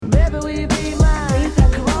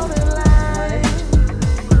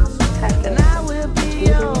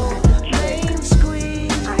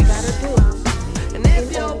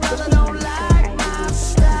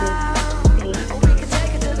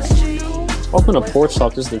Welcome to Porch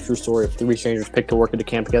Talk. This is the true story of three strangers picked to work at a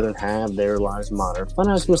camp together and have their lives monitored. Find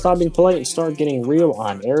out who's going to stop being polite and start getting real.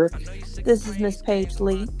 I'm Eric. This is Miss Paige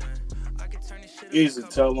Lee. Easy,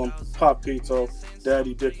 tell them. Pop pizza,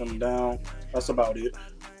 daddy dick them down. That's about it.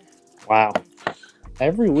 Wow.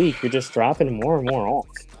 Every week you're just dropping more and more off.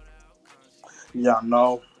 Yeah, I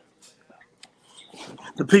know.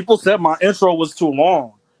 The people said my intro was too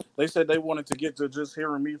long. They said they wanted to get to just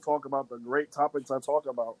hearing me talk about the great topics I talk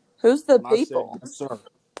about. Who's the And people? I said, yes, sir.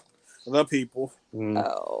 The people.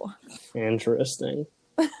 Oh. Interesting.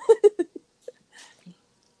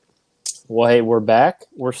 Well, hey, we're back.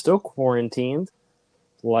 We're still quarantined.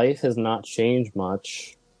 Life has not changed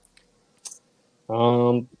much.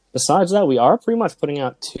 Besides that, we are pretty much putting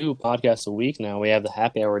out 2 podcasts a week now. We have the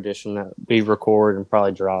happy hour edition that we record and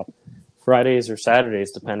probably drop Fridays or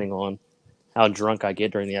Saturdays, depending on how drunk I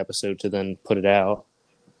get during the episode to then put it out.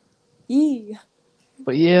 Yee.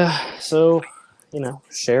 But yeah, so,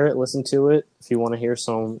 share it, listen to it. If you want to hear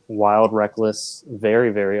some wild, reckless, very,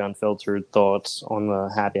 very unfiltered thoughts on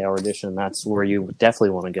the happy hour edition, that's where you definitely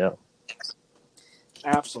want to go.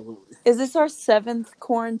 Absolutely. Is this our 7th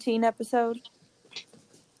quarantine episode?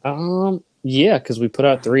 Yeah, because we put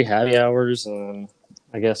out 3 happy hours and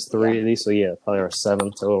I guess 3 of these, so yeah, probably our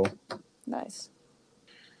 7th total. Nice.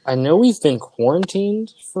 I know we've been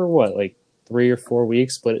quarantined for 3 or 4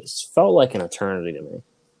 weeks, but it's felt like an eternity to me.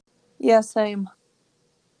 Yeah, same.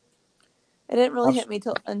 It didn't really hit me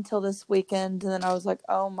until this weekend, and then I was like,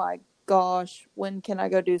 oh my gosh, when can I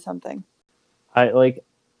go do something?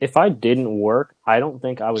 If I didn't work, I don't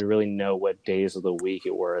think I would really know what days of the week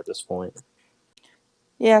it were at this point.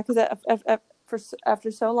 Yeah, because after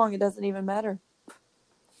so long, it doesn't even matter.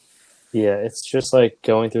 Yeah, it's just like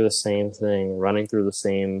going through the same thing, running through the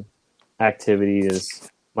same activities.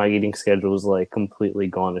 My eating schedule is completely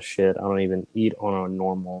gone to shit. I don't even eat on a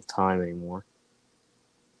normal time anymore.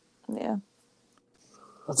 Yeah.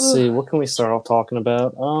 Let's see, what can we start off talking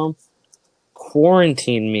about?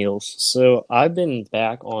 Quarantine meals. So I've been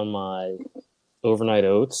back on my overnight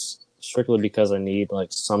oats strictly because I need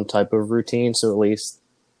some type of routine. So at least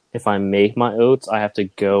if I make my oats, I have to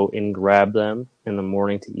go and grab them in the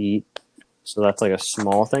morning to eat. So that's a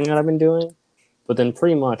small thing that I've been doing. But then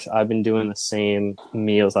pretty much I've been doing the same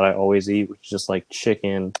meals that I always eat, which is just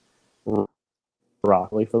chicken,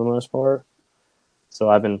 broccoli for the most part. So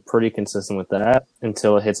I've been pretty consistent with that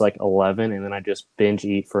until it hits 11, and then I just binge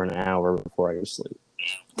eat for an hour before I go to sleep.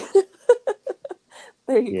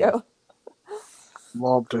 There you go.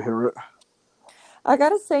 Love to hear it. I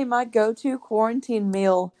gotta say, my go-to quarantine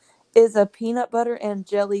meal is a peanut butter and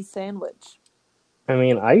jelly sandwich. I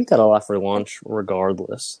mean, I eat that a lot for lunch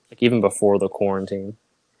regardless, even before the quarantine.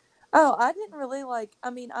 Oh, I didn't really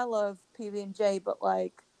I love PB&J, but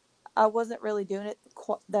I wasn't really doing it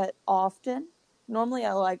that often. Normally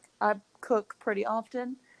I cook pretty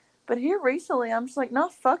often, but here recently I'm just no,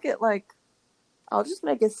 fuck it. I'll just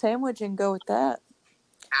make a sandwich and go with that.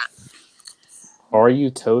 Are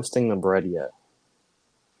you toasting the bread yet?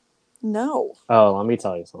 No. Oh, let me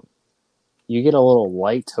tell you something. You get a little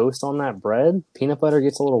light toast on that bread, peanut butter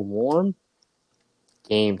gets a little warm.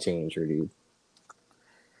 Game changer, dude.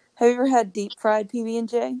 Have you ever had deep fried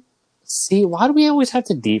PB&J? See, why do we always have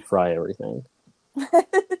to deep fry everything?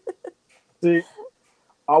 See,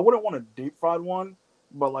 I wouldn't want a deep fried one,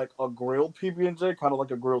 but a grilled PB&J, kind of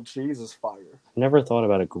like a grilled cheese, is fire. Never thought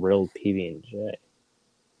about a grilled PB&J.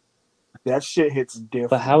 That shit hits different.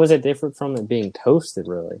 But how is it different from it being toasted,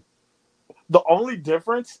 really? The only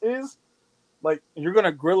difference is, you're going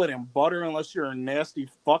to grill it in butter unless you're a nasty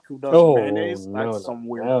fuck who does mayonnaise. That's some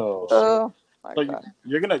weird shit. Oh, my So God.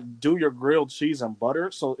 you're going to do your grilled cheese and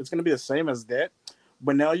butter, so it's going to be the same as that.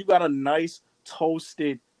 But now you got a nice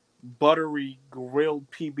toasted, buttery, grilled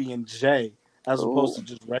PB&J as opposed to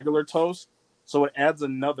just regular toast. So it adds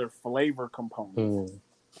another flavor component.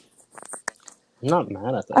 I'm not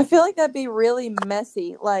mad at that. I feel like that'd be really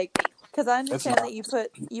messy. Because I understand that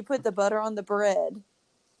you put the butter on the bread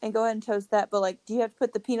and go ahead and toast that. But do you have to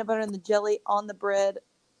put the peanut butter and the jelly on the bread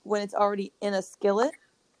when it's already in a skillet?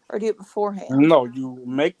 Or do it beforehand? No, you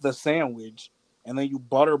make the sandwich, and then you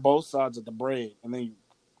butter both sides of the bread, and then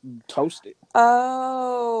you toast it.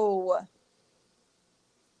 Oh.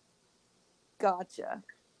 Gotcha.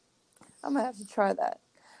 I'm going to have to try that.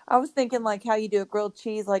 I was thinking how you do a grilled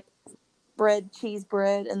cheese, cheese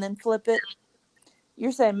bread, and then flip it.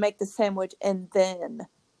 You're saying make the sandwich and then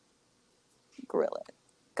grill it.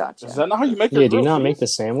 Gotcha. Is that not how you make your grilled cheese? Do you not make the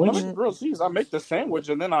sandwich? I make grilled cheese. I make the sandwich,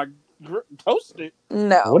 and then I toast it.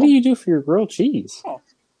 No. What do you do for your grilled cheese? Oh.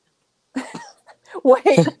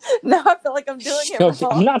 Wait, now I feel like I'm doing it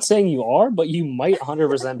wrong. I'm not saying you are, but you might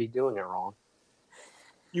 100% be doing it wrong.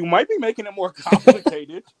 You might be making it more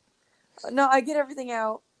complicated. No, I get everything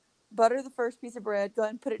out. Butter the first piece of bread. Go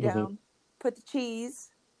ahead and put it Mm-hmm. down. Put the cheese.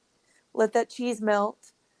 Let that cheese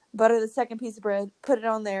melt. Butter the second piece of bread. Put it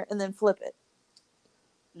on there, and then flip it.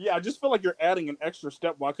 Yeah, I just feel like you're adding an extra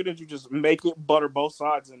step. Why couldn't you just make it butter both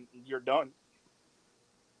sides and you're done?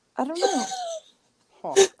 I don't know.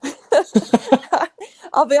 Huh.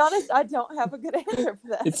 I'll be honest, I don't have a good answer for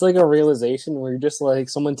that. It's like a realization where you're just like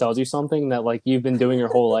someone tells you something that like you've been doing your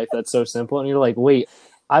whole life that's so simple, and you're like, wait,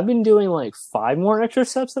 I've been doing like 5 more extra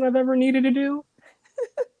steps than I've ever needed to do.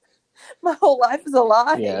 My whole life is a Yeah,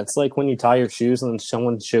 lie. it's like when you tie your shoes and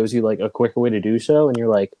someone shows you like a quicker way to do so, and you're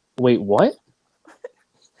like, wait, what?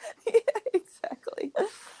 Yeah, exactly.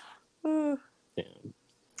 Yeah.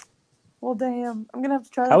 Well, damn. I'm gonna have to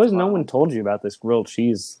try How that has no tomorrow. one told you about this grilled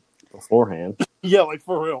cheese beforehand? Yeah, like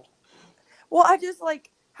for real. Well, I just like.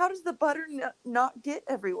 How does the butter not get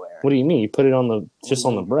everywhere? What do you mean? You put it on the What do just you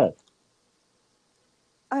on the mean? bread?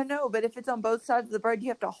 I know, but if it's on both sides of the bread, you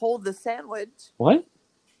have to hold the sandwich What?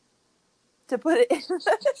 to put it in.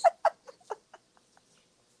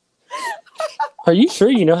 Are you sure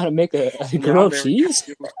you know how to make a Yeah, I'm grilled very cheese?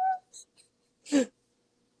 confused.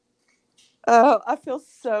 Oh, I feel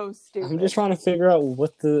so I'm just stupid. trying to figure out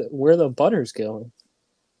where the butter's going.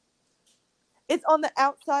 It's on the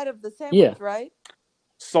outside of the Yeah. sandwich, right?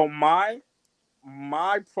 So my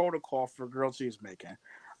protocol for grilled cheese making,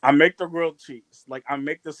 I make the grilled cheese. Like I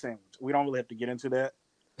make the sandwich. We don't really have to get into that.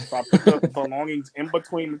 So I put the belongings in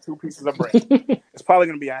between the two pieces of bread. It's probably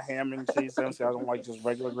gonna be a ham and cheese sandwich. I don't like just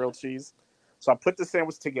regular grilled cheese. So I put the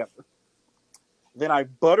sandwich together. Then I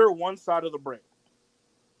butter one side of the bread.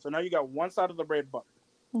 So now you got one side of the bread buttered.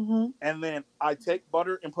 Mm-hmm. And then I take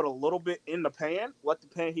butter and put a little bit in the pan, let the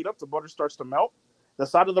pan heat up, the butter starts to melt. The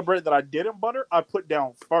side of the bread that I didn't butter, I put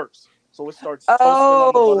down first. So it starts toasting on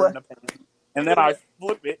the butter Oh, in the pan. And then I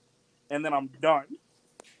flip it, and then I'm done.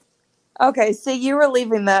 okay. See, you were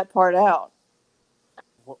leaving that part out.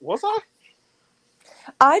 What was I?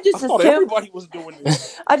 I I just thought assumed. everybody was doing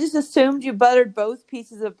this. I just assumed you buttered both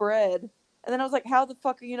pieces of bread, and then I was like, "How the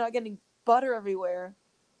fuck are you not getting butter everywhere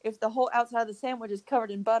if the whole outside of the sandwich is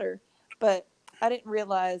covered in butter?" But I didn't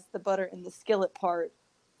realize the butter in the skillet part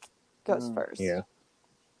goes first. Yeah.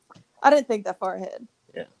 I didn't think that far ahead.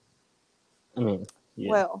 Yeah. I mean, yeah.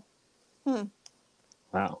 Well,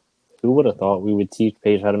 Wow. Who would have thought we would teach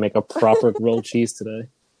Paige how to make a proper grilled cheese today?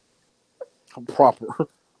 Proper.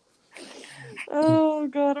 oh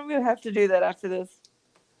god, I'm gonna have to do that after this.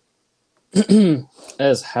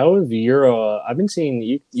 As how have your I've been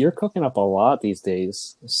seeing you're cooking up a lot these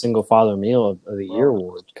days. Single father meal of the year Bro,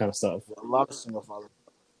 award kind of stuff. a lot of single father.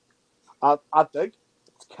 I think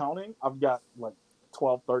it's counting. I've got like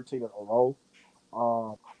 12, 13 in a row.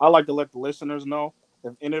 I like to let the listeners know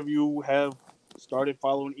if any of you have started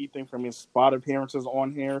following Ethan from his spot appearances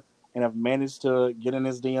on here and have managed to get in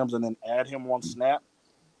his DMs and then add him on Snap.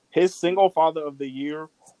 His single father of the year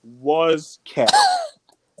was Cap.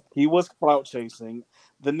 He was clout chasing.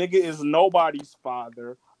 The nigga is nobody's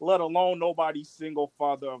father, let alone nobody's single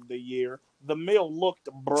father of the year. The meal looked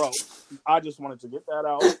broke. I just wanted to get that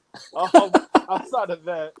out. Outside of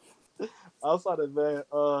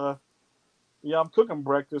that, yeah, I'm cooking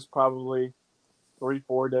breakfast probably 3,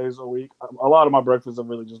 4 days a week. A lot of my breakfasts are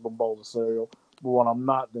really just a bowl of cereal. But when I'm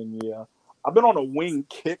not, then yeah. I've been on a wing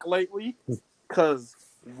kick lately because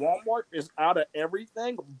Walmart is out of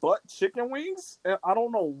everything but chicken wings. And I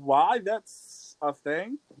don't know why that's a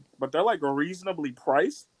thing, but they're like reasonably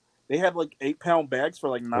priced. They have like 8-pound bags for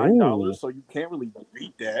like Ooh. $9, so you can't really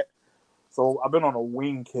beat that. So I've been on a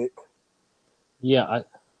wing kick. Yeah,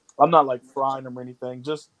 I'm not like frying them or anything.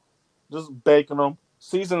 Just baking them,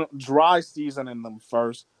 dry seasoning them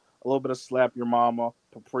first. A little bit of slap your mama,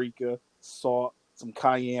 paprika, salt, some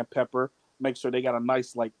cayenne pepper. Make sure they got a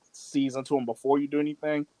nice like season to them before you do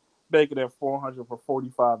anything. Bake it at 400 for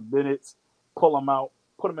 45 minutes. Pull them out,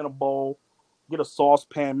 put them in a bowl. Get a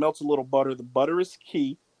saucepan, melt a little butter. The butter is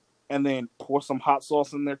key, and then pour some hot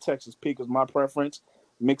sauce in there. Texas Peak is my preference.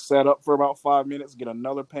 Mix that up for about 5 minutes. Get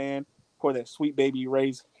another pan. Pour that Sweet Baby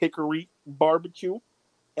Ray's hickory barbecue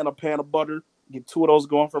in a pan of butter. Get two of those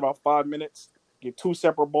going for about 5 minutes. Get two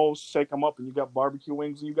separate bowls, shake them up, and you got barbecue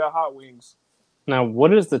wings and you got hot wings. now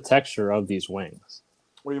what is the texture of these wings?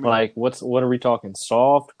 What do you mean? Like what are we talking?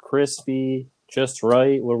 Soft, crispy, just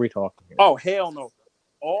right? What are we talking here? Oh, hell no.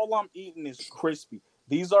 All I'm eating is crispy.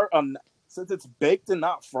 These are, since it's baked and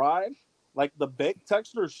not fried, like the baked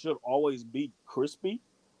texture should always be crispy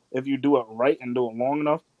if you do it right and do it long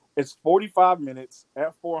enough. It's 45 minutes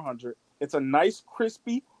at 400. It's a nice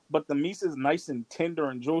crispy, but the meat is nice and tender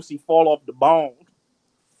and juicy, fall off the bone.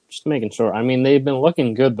 Just making sure. I mean, they've been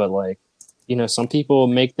looking good, but like, some people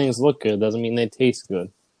make things look good. Doesn't mean they taste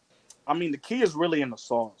good. I mean, the key is really in the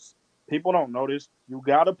sauce. People don't notice. You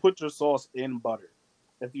gotta put your sauce in butter.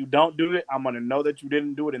 If you don't do it, I'm gonna know that you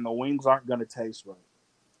didn't do it, and the wings aren't gonna taste right.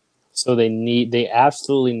 So they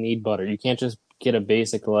absolutely need butter. You can't just get a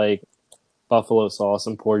basic like buffalo sauce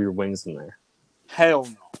and pour your wings in there. Hell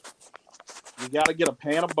no. You gotta get a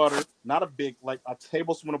pan of butter, not a big, like a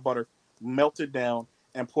tablespoon of butter, melt it down,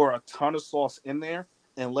 and pour a ton of sauce in there,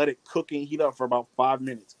 and let it cook and heat up for about 5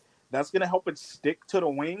 minutes. That's gonna help it stick to the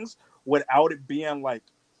wings without it being like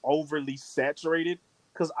overly saturated.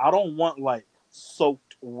 Because I don't want like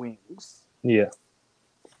soaked wings. Yeah.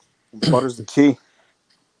 Butter's the key.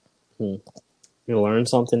 Hmm. You learn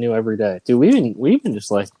something new every day, dude. We even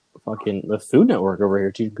just like fucking the Food Network over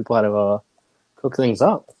here teaching people how to cook things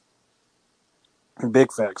up.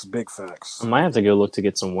 Big facts, big facts. I might have to go look to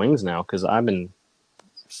get some wings now because I've been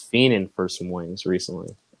fiending for some wings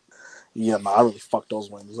recently. Yeah, no, I really fucked those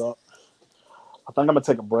wings up. I think I'm gonna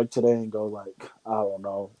take a break today and go like, I don't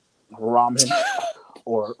know, ramen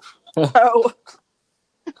or Oh,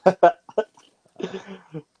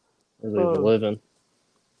 Really living.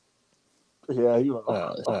 yeah, you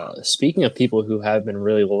know. Speaking of people who have been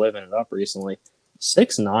really living it up recently,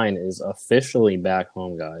 6ix9ine is officially back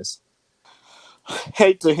home, guys.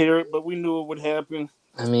 Hate to hear it, but we knew it would happen.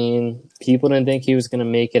 I mean, people didn't think he was going to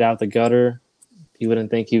make it out the gutter. People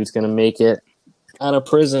didn't think he was going to make it out of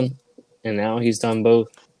prison. And now he's done both.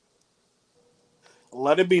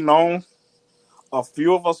 Let it be known, a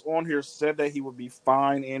few of us on here said that he would be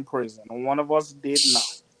fine in prison. One of us did not.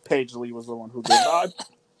 Paige Lee was the one who did not.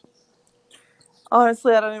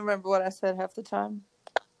 honestly, I don't even remember what I said half the time.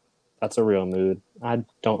 That's a real mood. I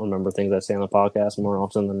don't remember things I say on the podcast more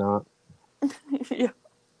often than not. Yeah.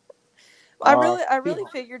 I really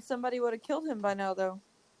figured somebody would have killed him by now, though,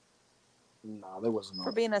 Nah, there was no.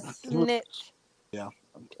 for being a snitch. Yeah,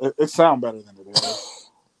 it sounds better than it is.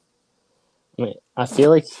 I mean, I feel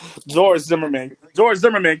like George Zimmerman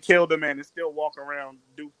killed him and still walk around,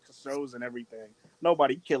 do shows and everything.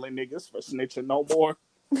 Nobody killing niggas for snitching no more.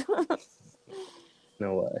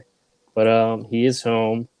 no way. But he is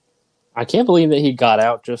home. I can't believe that he got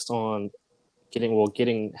out just on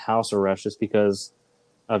getting house arrest just because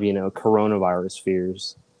of coronavirus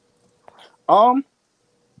fears. I'm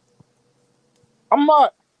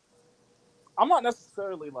not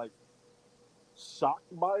necessarily like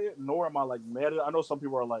shocked by it, nor am I like mad at it. I know some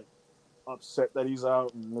people are like upset that he's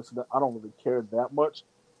out and this and that. I don't really care that much.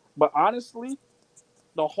 But honestly,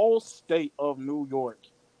 the whole state of New York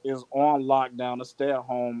is on lockdown, a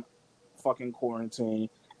stay-at-home fucking quarantine.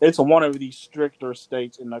 It's one of the stricter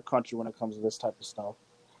states in the country when it comes to this type of stuff.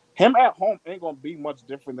 Him at home ain't gonna be much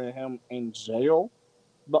different than him in jail.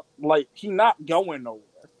 But like he not going nowhere.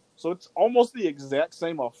 So it's almost the exact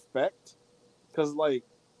same effect. Cause like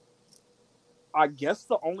I guess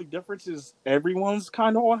the only difference is everyone's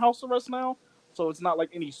kind of on house arrest now. So it's not like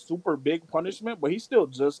any super big punishment, but he's still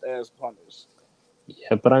just as punished.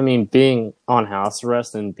 Yeah, but I mean, being on house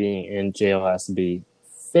arrest and being in jail has to be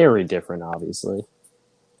very different, obviously.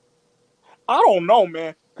 I don't know,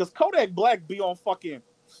 man. Because Kodak Black be on fucking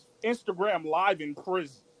Instagram live in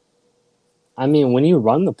prison. I mean, when you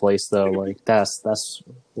run the place, though, like that's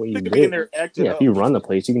what you Be in do. there acting Yeah, up. if you run the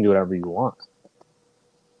place, you can do whatever you want.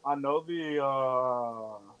 I know the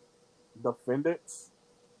defendants,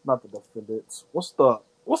 not the defendants. What's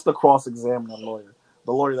the cross-examining lawyer?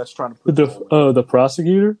 The lawyer that's trying to put The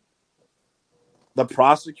prosecutor. the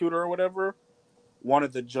prosecutor or whatever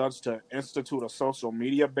wanted the judge to institute a social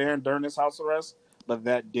media ban during this house arrest, but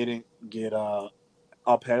that didn't get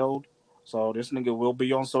upheld. So this nigga will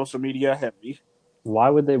be on social media heavy. Why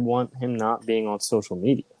would they want him not being on social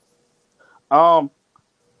media?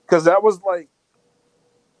 Because that was like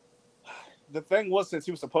the thing was, since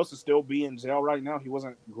he was supposed to still be in jail right now, he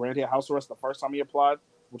wasn't granted house arrest the first time he applied,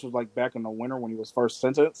 which was like back in the winter when he was first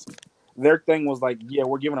sentenced. Their thing was like, yeah,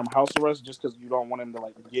 we're giving him house arrest just because you don't want him to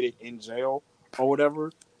like get it in jail or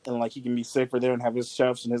whatever, and like he can be safer there and have his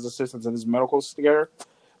chefs and his assistants and his medical care.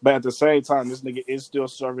 But at the same time, this nigga is still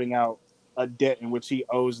serving out a debt in which he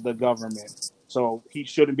owes the government, so he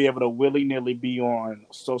shouldn't be able to willy nilly be on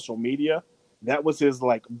social media. That was his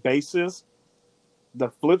like basis. The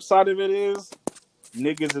flip side of it is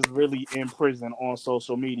niggas is really in prison on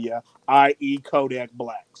social media, i.e. Kodak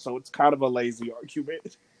Black. So it's kind of a lazy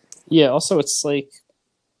argument. Yeah. Also, it's like,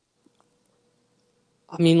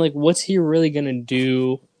 I mean, like, what's he really gonna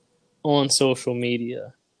do on social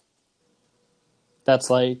media? That's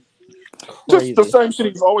like crazy. Just the same shit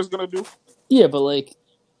he's always gonna do. Yeah, but like,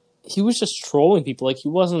 he was just trolling people. Like he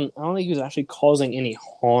wasn't. I don't think he was actually causing any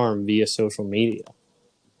harm via social media.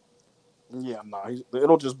 Yeah, no,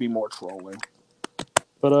 it'll just be more trolling.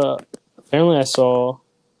 But apparently I saw.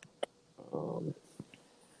 Um,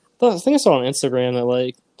 I think I saw on Instagram that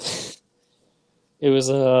like it was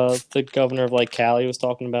the governor of like Cali was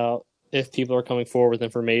talking about if people are coming forward with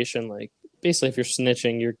information, like basically if you're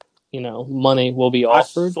snitching, your money will be I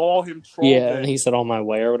offered. saw him troll Yeah, and that. he said on my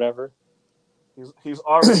way or whatever. He's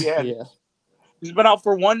already at it. Yeah. He's been out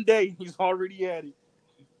for one day. He's already at it.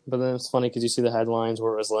 But then it's funny because you see the headlines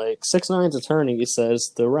where it was like 6ix9ine's attorney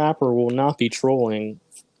says the rapper will not be trolling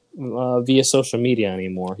via social media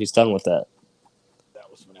anymore. He's done with that. That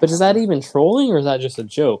was gonna But is that happen. even trolling or is that just a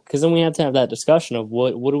joke? Because then we have to have that discussion of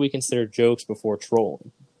what do we consider jokes before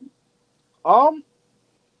trolling? Um,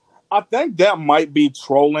 I think that might be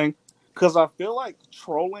trolling because I feel like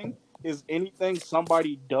trolling is anything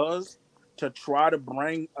somebody does to try to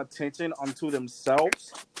bring attention onto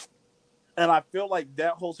themselves. And I feel like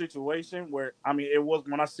that whole situation where, I mean, it was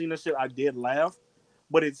when I seen this shit, I did laugh,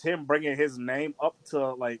 but it's him bringing his name up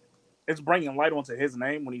to like, it's bringing light onto his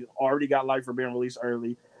name when he already got light for being released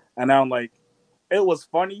early. And now, like, it was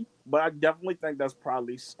funny, but I definitely think that's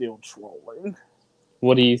probably still trolling.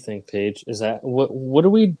 What do you think, Paige? Is that what do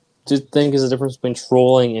we think is the difference between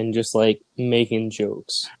trolling and just like making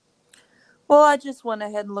jokes? Well, I just went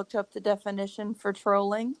ahead and looked up the definition for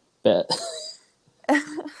trolling. Bet.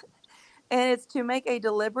 And it's to make a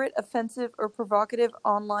deliberate, offensive, or provocative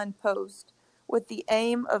online post with the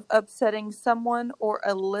aim of upsetting someone or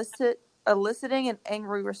eliciting an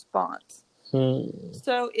angry response.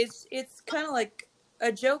 So it's kind of like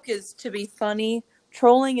a joke is to be funny.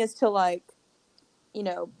 Trolling is to like,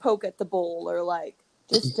 poke at the bull or like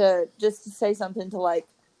just to say something to like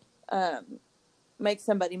um make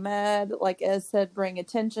somebody mad, like Ez said, bring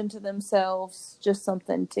attention to themselves, just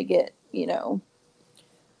something to get,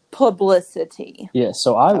 publicity. Yeah,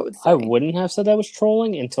 so I would I say. wouldn't have said that was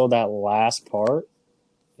trolling until that last part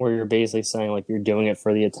where you're basically saying like you're doing it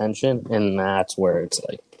for the attention, and that's where it's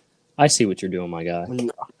like, I see what you're doing, my guy. Yeah.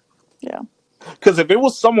 Yeah. Because if it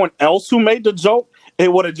was someone else who made the joke,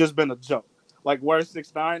 it would have just been a joke. Like where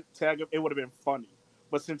 6ix9ine tag him, it would have been funny.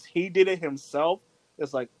 But since he did it himself,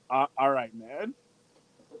 it's like, all right, man.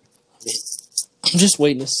 I'm just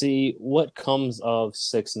waiting to see what comes of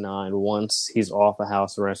 6ix9ine once he's off of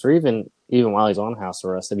house arrest, or even while he's on house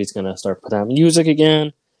arrest. If he's gonna start putting out music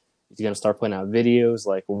again, he's gonna start putting out videos.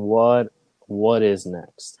 Like what is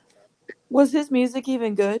next? Was his music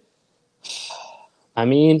even good? I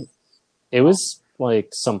mean, it was like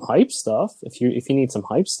some hype stuff. If you need some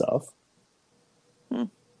hype stuff, Hmm.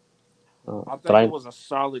 I but think it I was a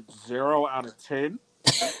solid 0 out of 10.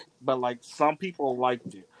 But like some people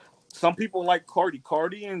liked it. Some people like Cardi.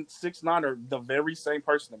 Cardi and 6ix9ine are the very same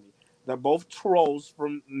person to me. They're both trolls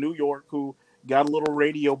from New York who got a little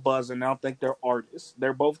radio buzz and now think they're artists.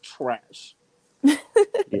 They're both trash. yeah.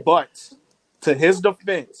 But to his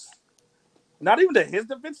defense, not even to his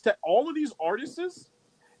defense, to all of these artists,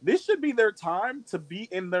 this should be their time to be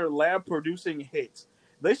in their lab producing hits.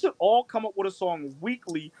 They should all come up with a song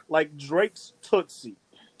weekly like Drake's Tootsie.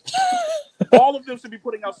 All of them should be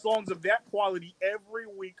putting out songs of that quality every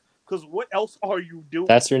week. Because what else are you doing?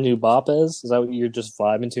 That's your new bop is? Is that what you're just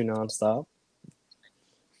vibing to nonstop?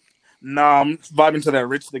 Nah, I'm vibing to that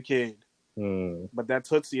Rich the Kid. Hmm. But that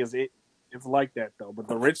Tootsie is it. It's like that though. But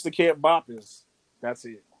the Rich the Kid bop is that's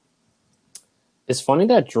it. It's funny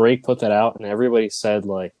that Drake put that out and everybody said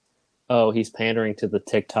like, "Oh, he's pandering to the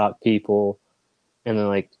TikTok people," and then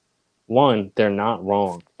like, one, they're not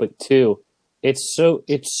wrong, but two, it's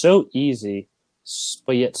so easy,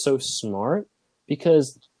 but yet so smart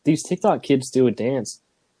because these TikTok kids do a dance.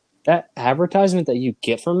 That advertisement that you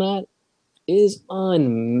get from that is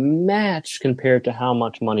unmatched compared to how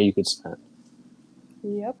much money you could spend.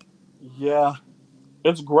 Yep. Yeah,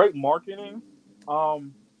 it's great marketing.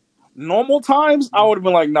 Um, Normal times I would have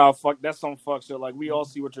been like, nah, fuck, that's some fuck shit. Like we all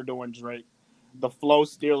see what you're doing, Drake. The flow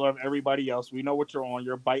stealer of everybody else. We know what you're on.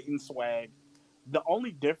 You're biting swag. The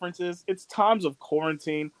only difference is it's times of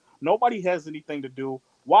quarantine. Nobody has anything to do.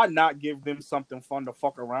 Why not give them something fun to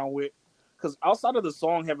fuck around with? Because outside of the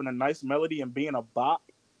song having a nice melody and being a bop,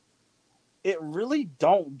 it really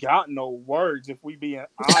don't got no words. If we being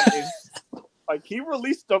honest, like he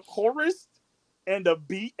released the chorus and the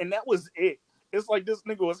beat, and that was it. It's like this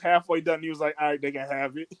nigga was halfway done. He was like, "All right, they can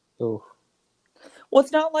have it." Ooh. Well,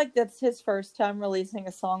 it's not like that's his first time releasing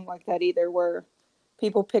a song like that either, where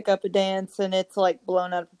people pick up a dance and it's like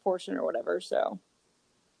blown out of proportion or whatever. So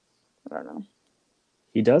I don't know.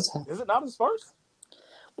 He does have. Is it not his first?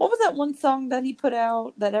 What was that one song that he put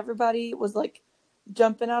out that everybody was like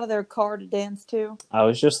jumping out of their car to dance to. I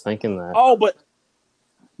was just thinking that. Oh, but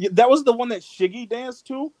that was the one that Shiggy danced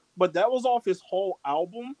to, but that was off his whole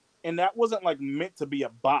album, and that wasn't like meant to be a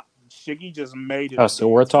bop. Shiggy just made it Oh, a so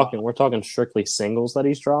we're dance talking bop. we're talking strictly singles that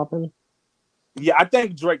he's dropping. Yeah, I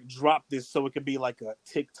think Drake dropped this so it could be like a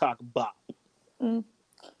TikTok bop.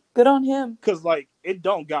 Good on him. Cause like it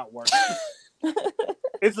don't got work.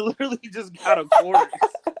 It's literally just got a chorus.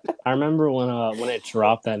 I remember when it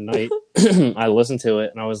dropped that night, I listened to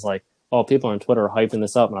it and I was like, "Oh, people on Twitter are hyping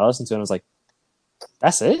this up," and I listened to it and I was like,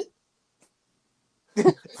 "That's it?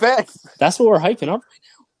 Facts. That's what we're hyping up right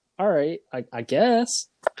now? All right, I guess.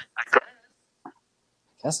 I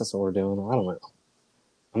guess that's what we're doing. I don't know.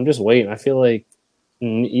 I'm just waiting. I feel like,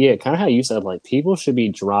 yeah, kind of how you said, like people should be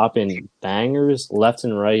dropping bangers left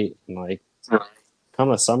and right, and like come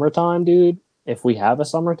the summertime, dude. If we have a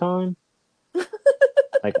summertime,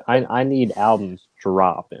 like I need albums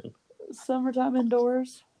dropping. Summertime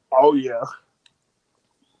indoors. Oh yeah.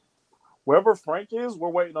 Wherever Frank is, we're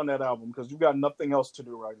waiting on that album because you got nothing else to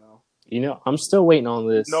do right now. You know, I'm still waiting on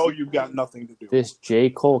this. No, you got nothing to do. This J.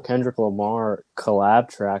 Cole Kendrick Lamar collab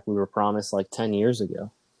track we were promised like 10 years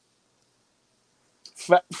ago.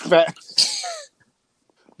 Facts.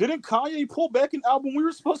 Didn't Kanye pull back an album we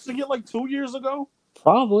were supposed to get like 2 years ago?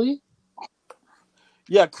 Probably.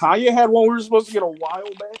 Yeah, Kanye had one we were supposed to get a while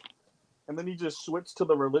back, and then he just switched to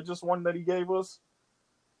the religious one that he gave us.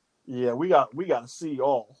 Yeah, we got to see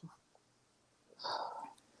all.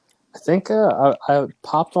 I think I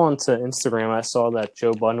popped onto Instagram. I saw that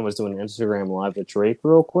Joe Budden was doing an Instagram live with Drake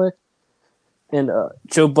real quick. And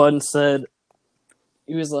Joe Budden said,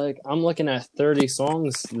 he was like, I'm looking at 30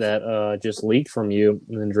 songs that just leaked from you.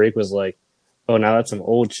 And then Drake was like, oh, now that's some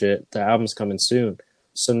old shit. The album's coming soon.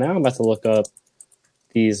 So now I'm about to look up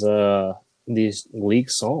these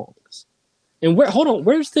leaked songs. And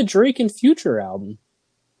where's the Drake and Future album?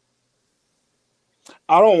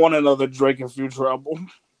 I don't want another Drake and Future album.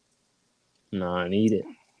 No, I need it.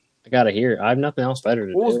 I gotta hear it. I have nothing else better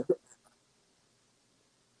to do.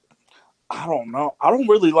 I don't know. I don't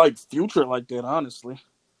really like Future like that, honestly.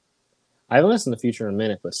 I haven't listened to Future in a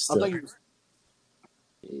minute, but still.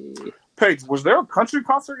 Paige, was there a country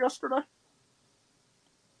concert yesterday?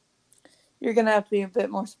 You're gonna have to be a bit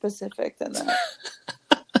more specific than that.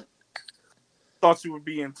 Thought you would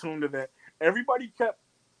be in tune to that. Everybody kept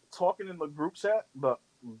talking in the group chat, the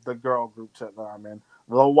girl group chat,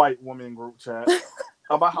 the white woman group chat,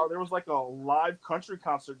 about how there was like a live country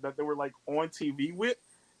concert that they were like on TV with,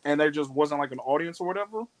 and there just wasn't like an audience or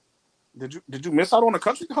whatever. Did you miss out on a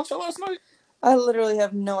country concert last night? I literally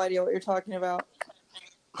have no idea what you're talking about.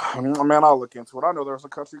 Man, I'll look into it. I know there was a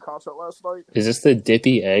country concert last night. Is this the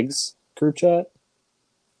Dippy Eggs group chat?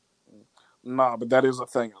 Nah, but that is a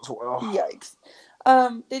thing as well. Yikes.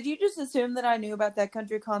 Did you just assume that I knew about that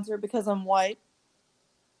country concert because I'm white?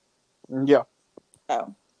 Yeah.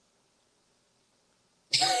 Oh.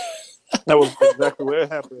 That was exactly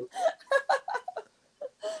what happened.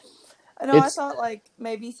 I know. I thought like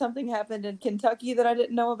maybe something happened in Kentucky that I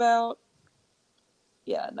didn't know about.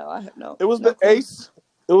 Yeah, no, I have no. It was no the clue.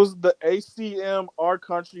 It was the ACM Our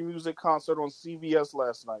Country Music concert on CBS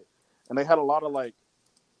last night, and they had a lot of like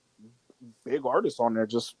big artists on there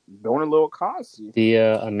just doing a little concert. The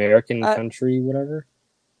American Country, whatever.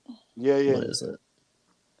 Yeah. What is it?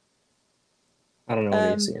 I don't know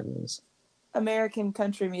what ACM is. American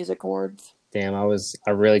Country Music Awards. Damn,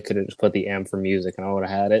 I really could have just put the M for music and I would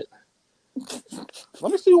have had it.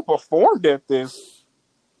 Let me see who performed at this.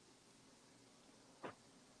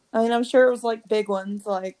 I mean, I'm sure it was like big ones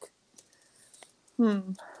like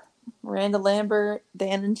Miranda Lambert,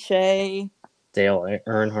 Dan and Shay, Dale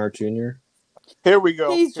Earnhardt Jr. Here we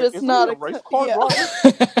go. He's just not a race car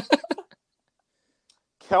driver.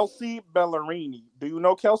 Kelsey Ballerini. Do you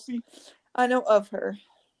know Kelsey? I know of her.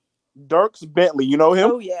 Dirks Bentley. You know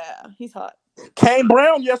him? Oh yeah, he's hot. Kane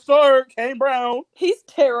Brown, yes sir. Kane Brown. He's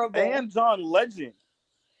terrible. And John Legend.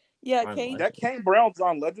 Yeah, Kane. That Kane Brown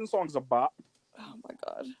John Legend song's a bop. Oh my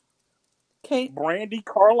god. Kane. Brandy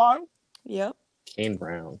Carlisle. Yep. Kane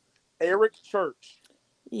Brown. Eric Church.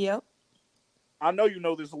 Yep. I know you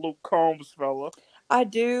know this Luke Combs fella. I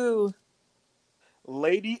do.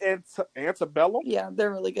 Lady Antebellum. Yeah,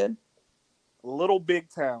 they're really good. Little Big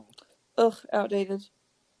Town. Ugh, outdated.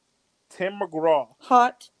 Tim McGraw.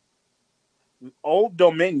 Hot. Old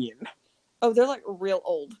Dominion. Oh, they're like real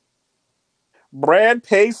old. Brad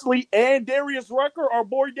Paisley and Darius Rucker, our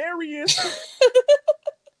boy Darius.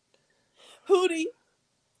 Hootie.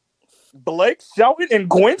 Blake Shelton and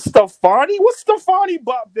Gwen Stefani. What Stefani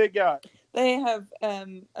bop they got? They have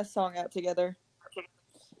a song out together.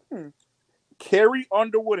 Carrie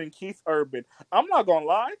Underwood and Keith Urban. I'm not gonna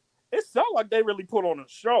lie, it sounds like they really put on a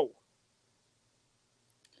show.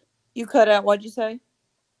 You cut out. What'd you say?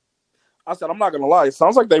 I said I'm not gonna lie, it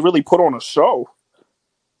sounds like they really put on a show.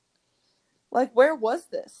 Like, where was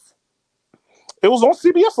this? It was on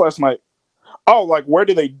CBS last night. Oh, like where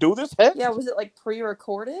did they do this? Head? Yeah, was it like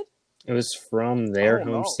pre-recorded? It was from their Oh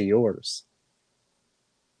homes no. to yours.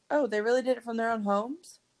 Oh, they really did it from their own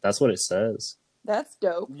homes? That's what it says That's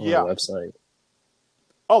dope. on Yeah. the website.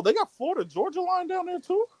 Oh, they got Florida Georgia line down there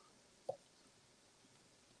too.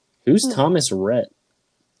 Who's Thomas Rhett?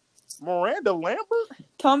 Miranda Lambert.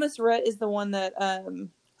 Thomas Rhett is the one that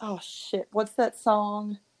oh shit, what's that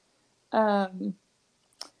song? Damn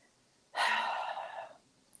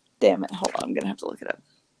it, hold on, I'm gonna have to look it up.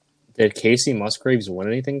 Did Casey Musgraves win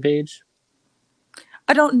anything, Paige?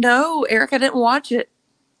 I don't know, Eric, I didn't watch it.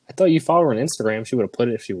 I thought you follow her on Instagram. She would have put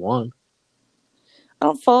it if she won. I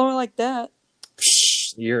don't follow her like that.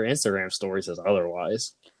 Psh, your Instagram story says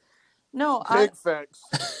otherwise. No, Big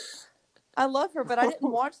facts. I love her, but I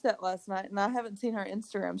didn't watch that last night, and I haven't seen her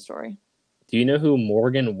Instagram story. Do you know who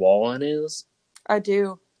Morgan Wallen is? I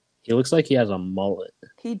do. He looks like he has a mullet.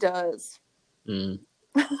 He does.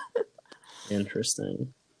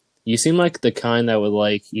 Interesting. You seem like the kind that would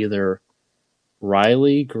like either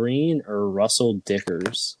Riley Green or Russell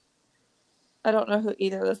Dickers. I don't know who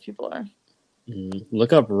either of those people are.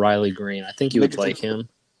 Look up Riley Green. I think you would like him.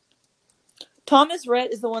 Thomas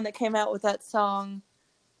Rhett is the one that came out with that song,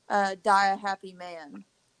 Die a Happy Man.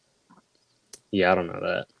 Yeah, I don't know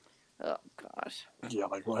that. Oh, gosh. Yeah,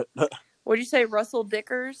 like what? What'd you say, Russell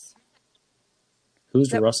Dickers?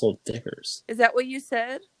 Who's Russell Dickers? Is that what you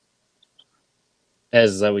said?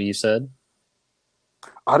 Is that what you said?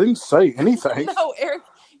 I didn't say anything. No, Eric,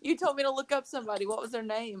 you told me to look up somebody. What was their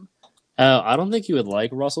name? Oh, I don't think you would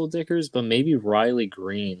like Russell Dickers, but maybe Riley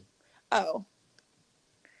Green. Oh.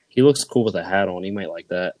 He looks cool with a hat on. You might like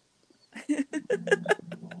that.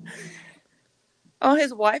 Oh,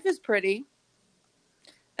 his wife is pretty.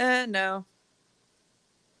 No.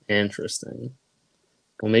 Interesting.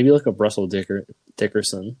 Well, maybe look up Russell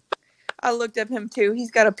Dickerson. I looked up him too.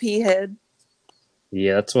 He's got a pea head.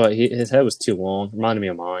 Yeah, that's why his head was too long. Reminded me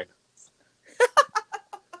of mine.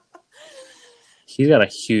 He's got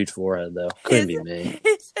a huge forehead, though. Couldn't be me.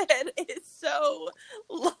 His head is so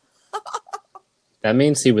long. That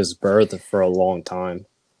means he was birthed for a long time.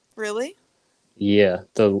 Really? Yeah.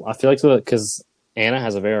 I feel like because Anna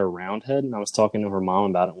has a very round head, and I was talking to her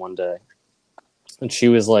mom about it one day. And she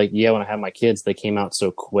was like, yeah, when I had my kids, they came out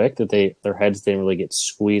so quick that their heads didn't really get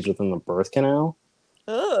squeezed within the birth canal.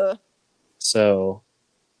 Ugh. So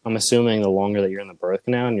I'm assuming the longer that you're in the birth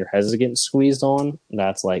canal and your head is getting squeezed on,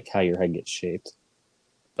 that's like how your head gets shaped.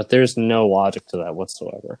 But there's no logic to that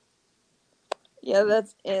whatsoever. Yeah,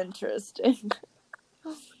 that's interesting.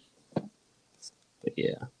 But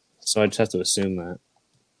yeah. So I just have to assume that.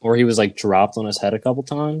 Or he was like dropped on his head a couple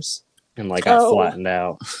times and like got flattened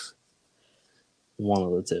out. One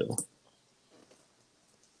of the two.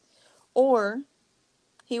 Or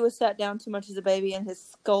he was sat down too much as a baby and his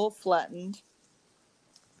skull flattened.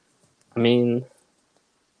 I mean,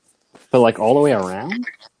 but like all the way around?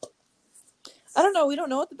 I don't know. We don't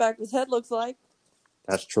know what the back of his head looks like.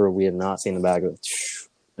 That's true. We have not seen the back of it.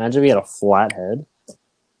 Imagine if he had a flat head.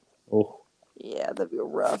 Oh. Yeah, that'd be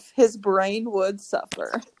rough. His brain would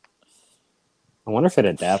suffer. I wonder if it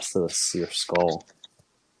adapts to your skull.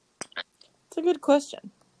 It's a good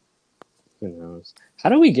question. Who knows? How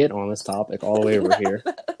do we get on this topic all the way over here?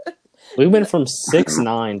 We went from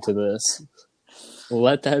 6'9" to this.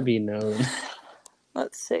 Let that be known.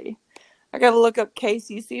 Let's see. I gotta look up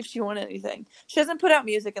Casey, see if she won anything. She hasn't put out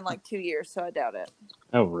music in like 2 years, so I doubt it.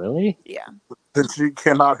 Oh, really? Yeah. Then she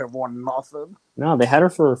cannot have won nothing. No, they had her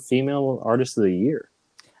for Female Artist of the Year.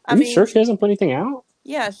 Are I you mean, sure she hasn't put anything out?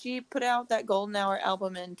 Yeah, she put out that Golden Hour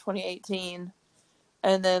album in 2018.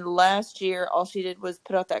 And then last year, all she did was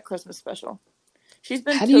put out that Christmas special. She's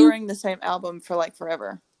been touring the same album for like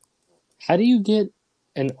forever. How do you get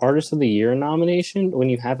an Artist of the Year nomination when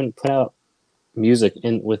you haven't put out music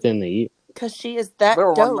within the year? Because she is that They're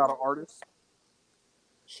dope. running out of artists.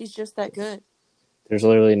 She's just that good. There's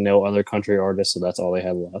literally no other country artist, so that's all they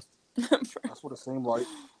have left. That's what it seemed like.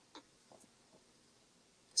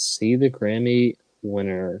 See the Grammy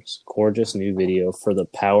winner's gorgeous new video for the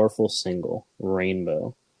powerful single,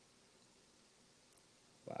 Rainbow.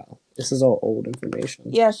 Wow. This is all old information.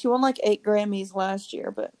 Yeah, she won like 8 Grammys last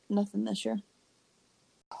year, but nothing this year.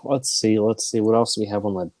 Let's see. What else do we have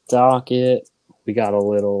on the docket? We got a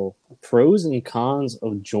little pros and cons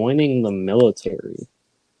of joining the military.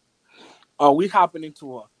 Oh, we hopping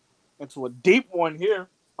into a deep one here.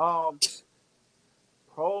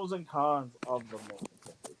 Pros and cons of the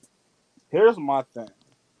military. Here's my thing.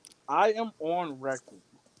 I am on record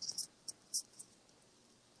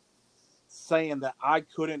saying that I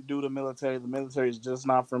couldn't do the military. The military is just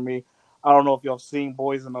not for me. I don't know if y'all have seen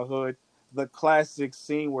Boys in the Hood, the classic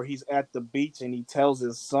scene where he's at the beach and he tells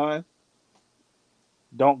his son,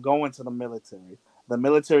 "Don't go into the military. The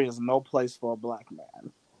military is no place for a black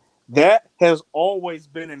man." That has always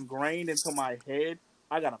been ingrained into my head.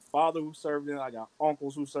 I got a father who served in it. I got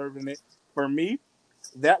uncles who served in it. For me,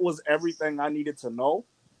 that was everything I needed to know.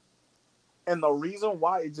 And the reason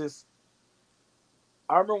why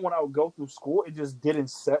I remember when I would go through school, it just didn't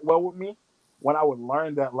set well with me. When I would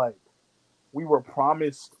learn that, like, we were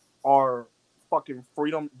promised our fucking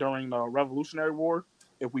freedom during the Revolutionary War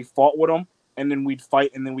if we fought with them, and then we'd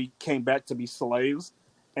fight, and then we came back to be slaves,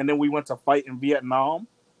 and then we went to fight in Vietnam,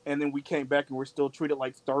 and then we came back and we're still treated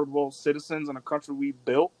like third world citizens in a country we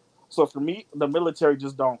built. So for me, the military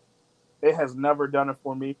just don't. It has never done it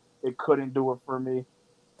for me. It couldn't do it for me.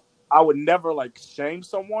 I would never like shame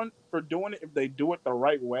someone for doing it if they do it the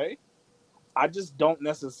right way. I just don't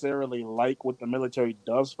necessarily like what the military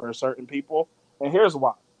does for certain people. And here's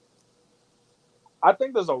why. I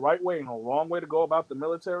think there's a right way and a wrong way to go about the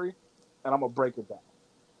military, and I'm going to break it down.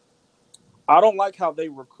 I don't like how they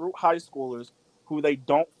recruit high schoolers who they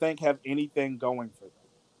don't think have anything going for them.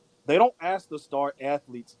 They don't ask the star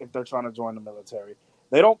athletes if they're trying to join the military.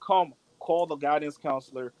 They don't come call the guidance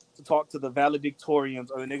counselor to talk to the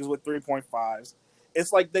valedictorians or the niggas with 3.5s.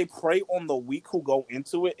 It's like they prey on the weak who go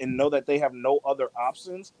into it and know that they have no other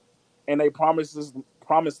options, and they promise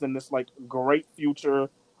them this like great future.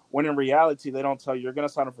 When in reality, they don't tell you you're gonna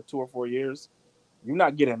sign up for 2 or 4 years. You're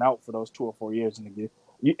not getting out for those 2 or 4 years, nigga.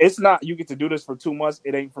 It's not you get to do this for 2 months.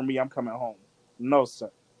 It ain't for me. I'm coming home. No,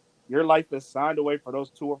 sir. Your life is signed away for those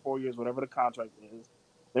 2 or 4 years, whatever the contract is.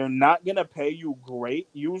 They're not gonna pay you great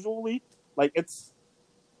usually. Like it's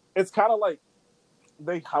kind of like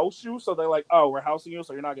they house you, so they're like, oh, we're housing you,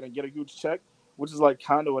 so you're not gonna get a huge check, which is like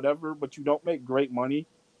kind of whatever, but you don't make great money.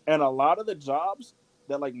 And a lot of the jobs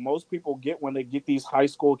that like most people get when they get these high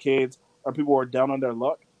school kids or people who are down on their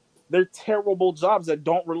luck, they're terrible jobs that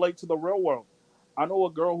don't relate to the real world. I know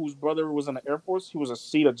a girl whose brother was in the Air Force. He was a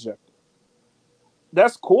seat ejector.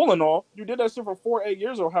 That's cool and all. You did that shit for 4, 8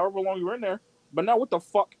 years or however long you were in there. But now what the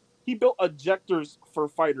fuck? He built ejectors for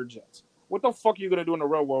fighter jets. What the fuck are you gonna do in the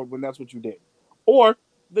real world when that's what you did? Or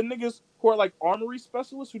the niggas who are like armory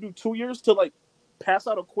specialists who do 2 years to like pass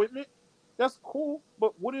out equipment. That's cool.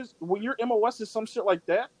 But what is when your MOS is some shit like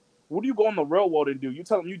that? What do you go in the real world and do? You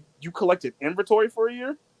tell them you collected inventory for a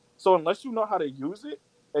year. So unless you know how to use it,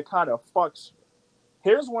 it kind of fucks you.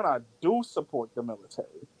 Here's when I do support the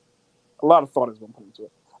military. A lot of thought has been put into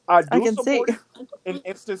it. I I do can see. support it in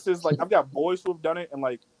instances like I've got boys who have done it, and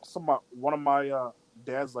like one of my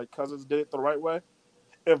dad's like cousins did it the right way.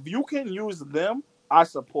 If you can use them, I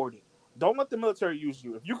support it. Don't let the military use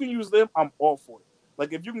you. If you can use them, I'm all for it.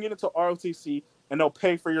 Like if you can get into ROTC and they'll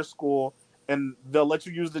pay for your school and they'll let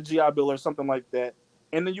you use the GI Bill or something like that,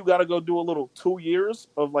 and then you got to go do a little 2 years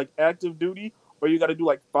of like active duty, or you got to do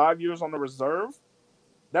like 5 years on the reserve.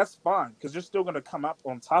 That's fine because you're still going to come out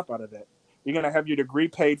on top out of that. You're going to have your degree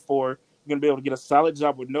paid for. You're going to be able to get a solid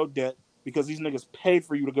job with no debt because these niggas paid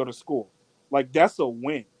for you to go to school. Like, that's a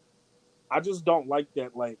win. I just don't like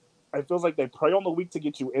that. Like, it feels like they prey on the weak to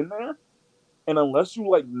get you in there. And unless you,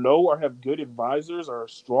 like, know or have good advisors or a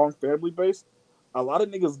strong family base, a lot of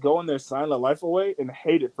niggas go in there, sign their life away, and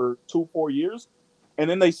hate it for 2, 4 years. And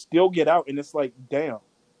then they still get out, and it's like, damn.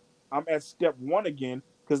 I'm at step one again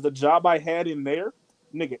because the job I had in there,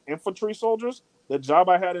 nigga, infantry soldiers, the job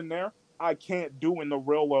I had in there, I can't do in the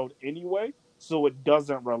real world anyway, so it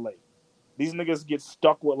doesn't relate. These niggas get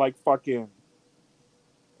stuck with like fucking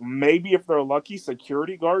maybe if they're lucky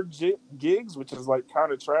security guard gigs, which is like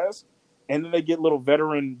kind of trash, and then they get little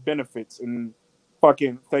veteran benefits and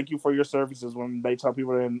fucking thank you for your services when they tell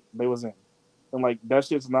people that they was in. And like that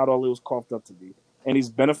shit's not all it was coughed up to be. And these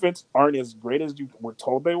benefits aren't as great as you were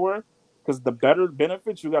told they were, because the better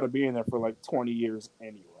benefits you got to be in there for like 20 years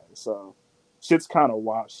anyway. So shit's kind of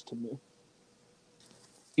washed to me.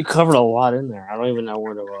 You covered a lot in there. I don't even know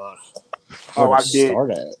where Oh, to I did.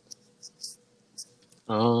 start at.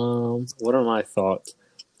 What are my thoughts?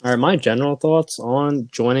 All right, my general thoughts on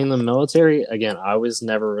joining the military. Again, I was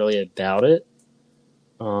never really about it.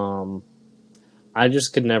 Um, I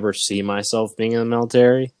just could never see myself being in the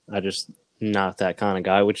military. I just not that kind of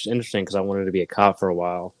guy, which is interesting because I wanted to be a cop for a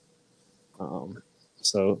while. Um,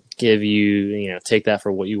 so take that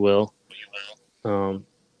for what you will. Um,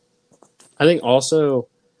 I think also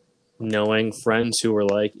knowing friends who were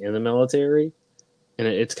like in the military, and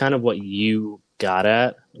it's kind of what you got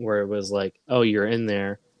at, where it was like, oh, you're in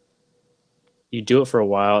there, you do it for a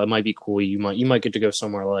while, it might be cool. You might get to go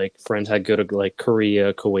somewhere like friends had go to like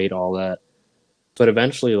Korea, Kuwait, all that. But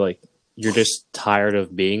eventually, like you're just tired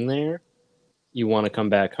of being there. You want to come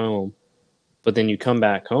back home, but then you come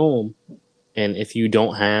back home, and if you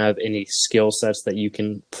don't have any skill sets that you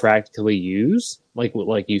can practically use, like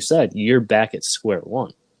you said, you're back at square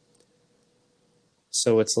one.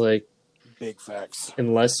 So it's like Big facts.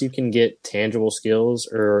 unless you can get tangible skills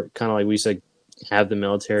or kind of like we said, have the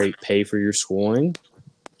military pay for your schooling,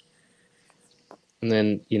 and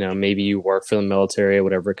then maybe you work for the military at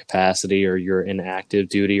whatever capacity or you're in active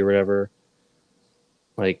duty or whatever.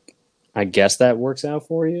 Like, I guess that works out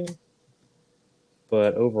for you,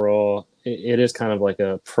 but overall, it is kind of like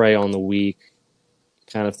a prey on the weak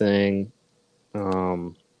kind of thing.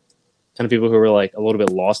 Kind of people who are like a little bit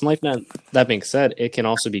lost in life. Now, that being said, it can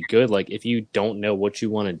also be good. Like if you don't know what you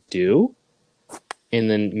want to do, and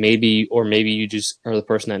then maybe you just are the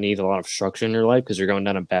person that needs a lot of structure in your life because you're going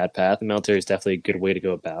down a bad path. The military is definitely a good way to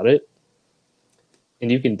go about it,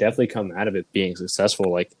 and you can definitely come out of it being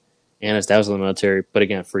successful. Like Anna's dad was in the military, but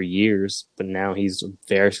again for years, but now he's a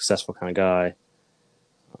very successful kind of guy.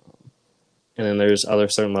 And then there's other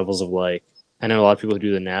certain levels of like I know a lot of people who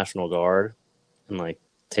do the National Guard and like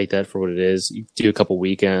take that for what it is. You do a couple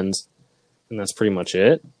weekends, and that's pretty much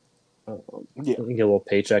it. Yeah. You get a little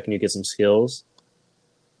paycheck and you get some skills.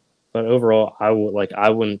 But overall, I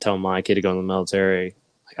wouldn't tell my kid to go in the military.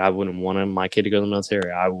 Like I wouldn't want my kid to go in the military.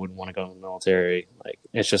 I wouldn't want to go in the military. Like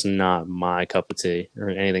it's just not my cup of tea or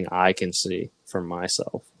anything I can see for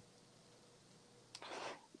myself.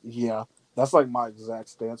 Yeah, that's like my exact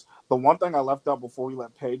stance. The one thing I left out before we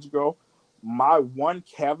let Paige go, my one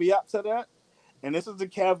caveat to that, and this is a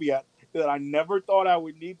caveat that I never thought I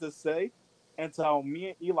would need to say until me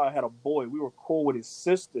and Eli had a boy. We were cool with his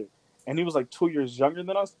sister, and he was like 2 years younger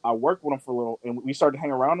than us. I worked with him for a little, and we started to hang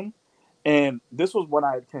around him. And this was when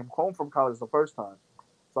I came home from college the first time.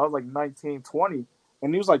 So I was like 19, 20,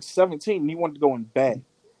 and he was like 17, and he wanted to go in bed.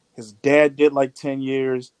 His dad did like 10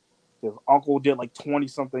 years. His uncle did like 20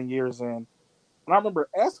 something years in. And I remember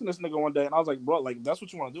asking this nigga one day, and I was like, bro, like, that's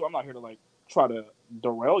what you want to do? I'm not here to like try to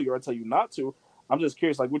derail you or tell you not to. I'm just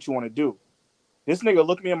curious, like, what you want to do. This nigga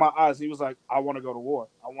looked me in my eyes. He was like, I want to go to war.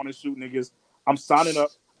 I want to shoot niggas. I'm signing up.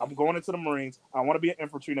 I'm going into the Marines. I want to be an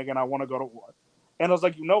infantry nigga, and I want to go to war. And I was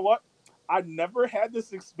like, you know what? I never had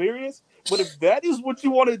this experience, but if that is what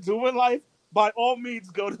you want to do in life, by all means,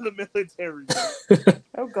 go to the military.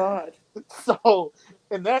 Oh God. So,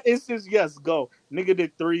 in that instance, yes, go. Nigga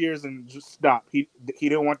did 3 years and just stopped. He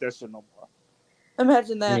didn't want that shit no more.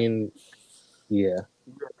 Imagine I that. mean, yeah.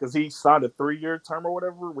 Because he signed a 3 year term or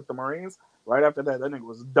whatever with the Marines. Right after that, that nigga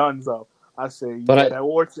was done. So I said, But yeah, that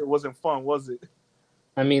war shit wasn't fun, was it?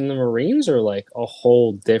 I mean, the Marines are like a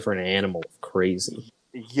whole different animal of crazy.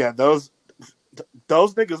 Yeah, those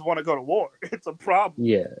niggas want to go to war. It's a problem.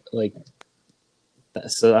 Yeah, like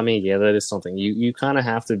so. I mean, yeah, that is something you kind of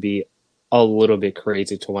have to be a little bit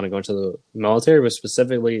crazy to want to go into the military, but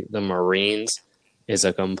specifically the Marines is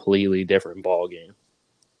a completely different ball game.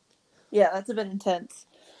 Yeah, that's a bit intense.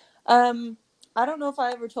 I don't know if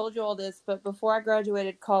I ever told you all this, but before I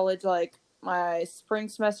graduated college, like my spring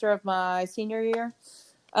semester of my senior year,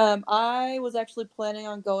 I was actually planning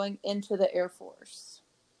on going into the Air Force.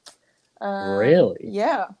 Really?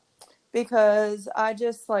 Yeah, because I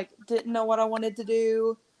just like didn't know what I wanted to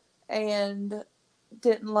do, and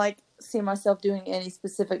didn't like see myself doing any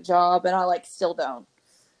specific job, and I like still don't.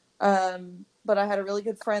 But I had a really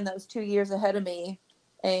good friend that was 2 years ahead of me,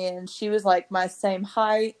 and she was like my same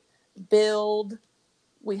height, build.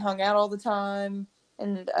 We hung out all the time,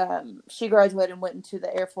 and she graduated and went into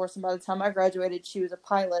the Air Force. And by the time I graduated, she was a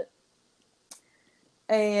pilot.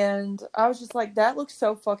 And I was just like, that looks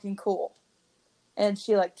so fucking cool. And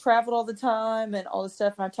she like traveled all the time and all this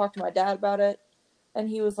stuff. And I talked to my dad about it, and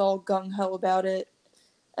he was all gung ho about it.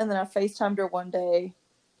 And then I FaceTimed her one day,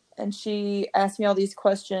 and she asked me all these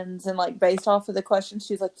questions, and like based off of the questions,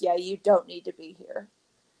 she's like, yeah, you don't need to be here.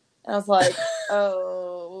 And I was like,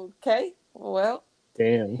 oh, okay, well,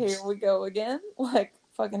 Damn. here we go again. Like,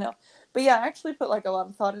 fucking hell. But yeah, I actually put like a lot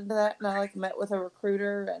of thought into that, and I like met with a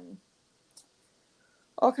recruiter and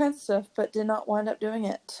all kinds of stuff, but did not wind up doing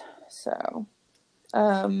it. So,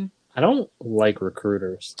 I don't like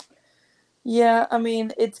recruiters. yeah, I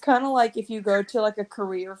mean, it's kind of like if you go to like a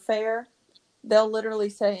career fair, they'll literally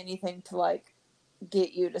say anything to like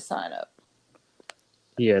get you to sign up.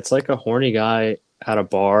 Yeah, it's like a horny guy at a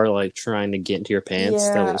bar, like trying to get into your pants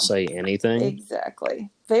that Yeah, will say anything. exactly.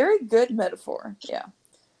 Very good metaphor. Yeah.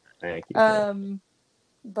 Thank you.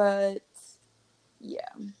 But yeah,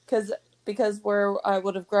 because because where I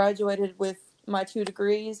would have graduated with my 2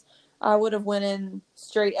 degrees, I would have went in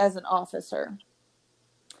straight as an officer.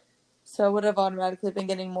 So I would have automatically been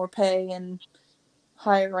getting more pay and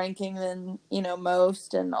higher ranking than,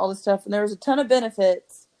 most and all this stuff. And there was a ton of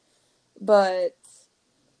benefits, but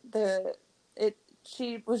the it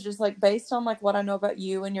she was just like, based on like what I know about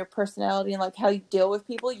you and your personality and like how you deal with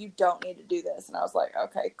people, you don't need to do this. And I was like,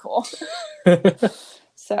 okay, cool.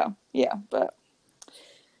 So yeah, but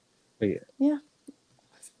yeah.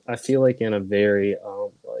 I feel like in a very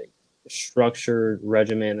like structured,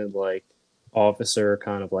 regimented like officer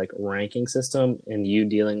kind of like ranking system, and you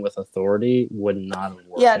dealing with authority would not have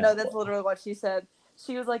worked. Yeah, no, out that's well. literally what she said.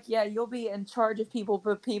 She was like, yeah, you'll be in charge of people,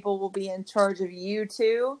 but people will be in charge of you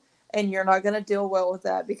too, and you're not going to deal well with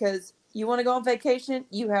that because you want to go on vacation,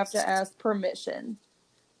 you have to ask permission.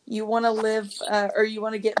 You want to live or you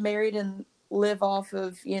want to get married and live off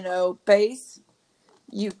of, base,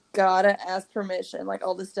 you gotta ask permission, like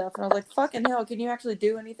all this stuff. And I was like, fucking hell, can you actually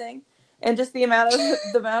do anything? And just the amount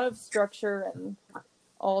of structure and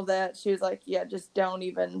all of that, she was like, yeah, just don't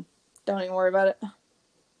even worry about it.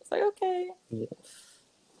 It's like, okay. Yeah.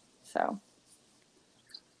 So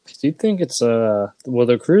Do you think it's well,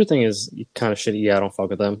 the recruiter thing is kind of shitty. Yeah, I don't fuck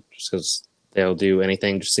with them just because they'll do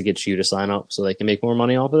anything just to get you to sign up so they can make more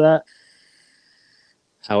money off of that.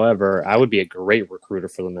 However, I would be a great recruiter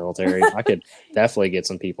for the military. I could definitely get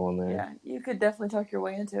some people in there. yeah, you could definitely talk your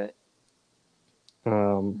way into it.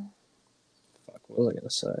 Fuck, what was I gonna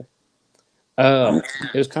say?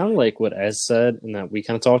 It was kind of like what Ez said, and that we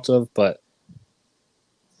kind of talked of, but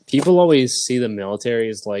people always see the military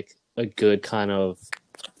as like a good kind of.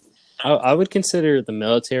 I would consider the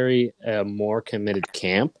military a more committed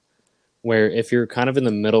camp, where if you're kind of in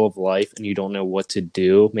the middle of life and you don't know what to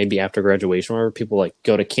do, maybe after graduation, where people like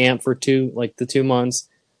go to camp for 2 months,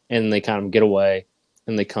 and they kind of get away,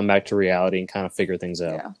 and they come back to reality and kind of figure things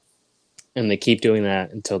out. Yeah. And they keep doing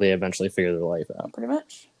that until they eventually figure their life out. Pretty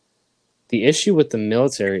much. The issue with the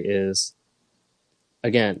military is,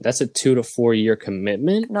 again, that's a 2 to 4 year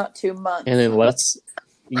commitment. Not 2 months. And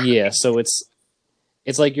then so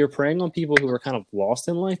it's like you're preying on people who are kind of lost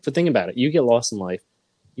in life. But think about it. You get lost in life,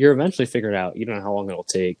 you're eventually figured out. You don't know how long it'll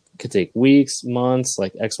take. It could take weeks, months,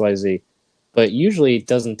 like XYZ. But usually it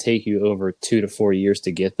doesn't take you over 2 to 4 years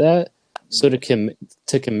to get that. So to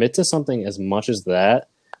commit to something as much as that,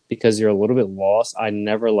 because you're a little bit lost, I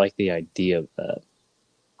never like the idea of that.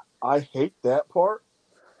 I hate that part.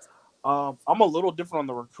 I'm a little different on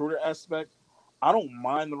the recruiter aspect. I don't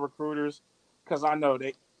mind the recruiters because I know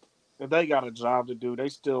if they got a job to do, they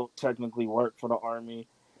still technically work for the Army.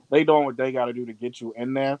 They doing what they got to do to get you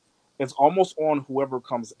in there. It's almost on whoever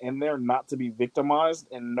comes in there not to be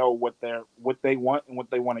victimized and know what they want and what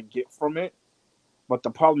they want to get from it. But the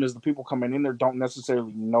problem is the people coming in there don't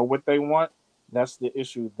necessarily know what they want. That's the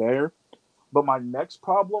issue there. But my next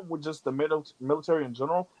problem with just the military in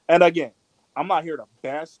general, and again, I'm not here to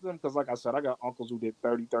bash them because, like I said, I got uncles who did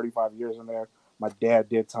 30, 35 years in there. My dad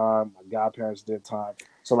did time. My godparents did time.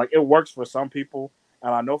 So, like, it works for some people.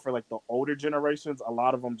 And I know for, like, the older generations, a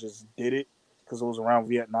lot of them just did it because it was around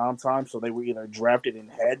Vietnam time. So they were either drafted and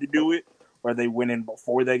had to do it, or they went in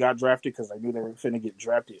before they got drafted because they knew they were finna get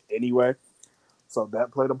drafted anyway. So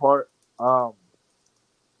that played a part.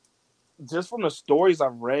 Just from the stories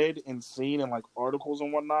I've read and seen in, like, articles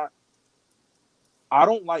and whatnot, I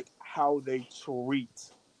don't like how they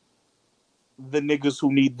treat the niggas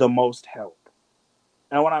who need the most help.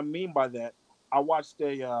 And what I mean by that, I watched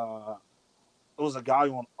it was a guy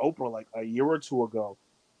on Oprah like a year or two ago.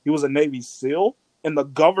 He was a Navy SEAL, and the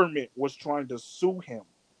government was trying to sue him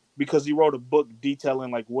because he wrote a book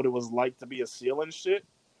detailing like what it was like to be a SEAL and shit.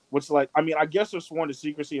 Which, like, I mean, I guess they're sworn to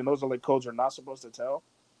secrecy, and those are like codes you're not supposed to tell.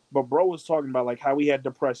 But bro was talking about like how he had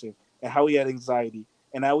depression and how he had anxiety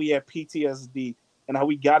and how he had PTSD and how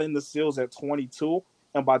he got in the SEALs at 22,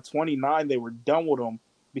 and by 29 they were done with him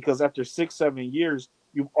because after 6-7 years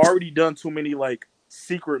you've already done too many like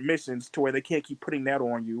secret missions to where they can't keep putting that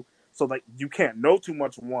on you. So like you can't know too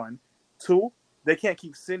much. 1, 2, they can't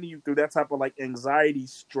keep sending you through that type of like anxiety,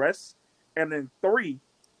 stress, and then 3,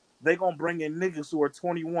 they gonna bring in niggas who are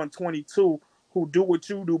 21, 22 who do what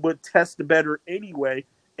you do but test better anyway,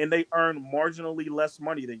 and they earn marginally less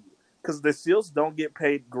money than you because the SEALs don't get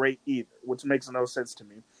paid great either, which makes no sense to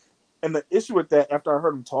me. And the issue with that, after I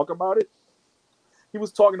heard him talk about it, he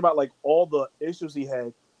was talking about like all the issues he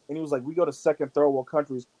had, and he was like, "We go to second, third world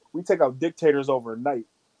countries, we take out dictators overnight."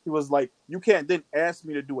 He was like, "You can't then ask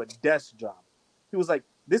me to do a desk job." He was like,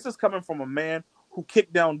 "This is coming from a man who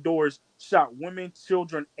kicked down doors, shot women,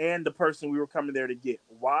 children, and the person we were coming there to get.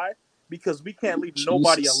 Why? Because we can't leave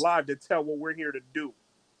nobody alive to tell what we're here to do."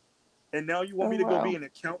 and now you want Oh me to go be wow. an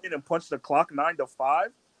accountant and punch the clock 9 to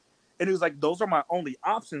 5? And he was like, those are my only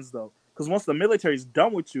options though, because once the military's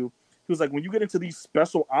done with you, he was like, when you get into these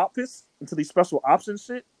special ops, into these special options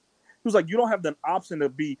shit, he was like, you don't have the option to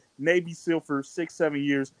be Navy SEAL for 6, 7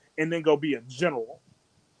 years and then go be a general.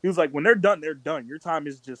 He was like, when they're done, they're done. Your time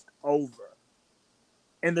is just over.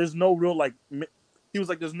 And there's no real like. He was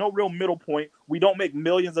like, there's no real middle point. We don't make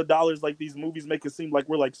millions of dollars like these movies make it seem like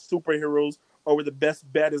we're like superheroes or we're the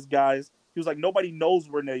best, baddest guys. He was like, nobody knows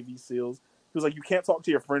we're Navy SEALs. He was like, you can't talk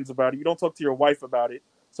to your friends about it. You don't talk to your wife about it.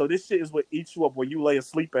 So this shit is what eats you up when you lay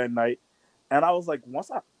asleep at night. And I was like,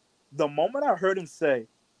 the moment I heard him say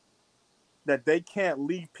that they can't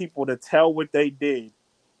leave people to tell what they did,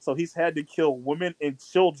 so he's had to kill women and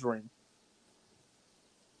children.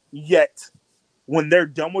 Yet, when they're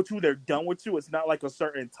done with you, they're done with you. It's not like a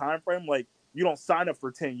certain time frame. Like you don't sign up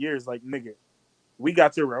for 10 years. Like nigga, we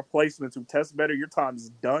got your replacements who test better. Your time is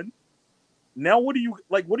done. Now, what do you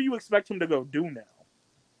like? What do you expect him to go do now?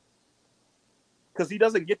 Because he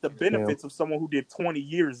doesn't get the Yeah. benefits of someone who did 20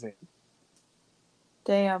 years in.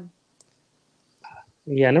 Damn.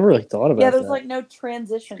 Yeah, I never really thought Yeah, about there's that. like no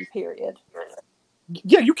transition period.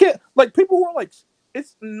 Yeah, you can't like people who are like.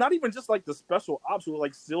 It's not even just like the special ops who are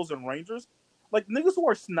like SEALs and Rangers, like niggas who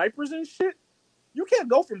are snipers and shit. You can't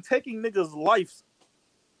go from taking niggas' lives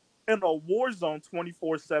in a war zone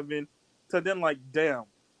 24/7 to then like, damn,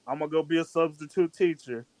 I'm gonna go be a substitute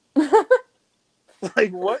teacher.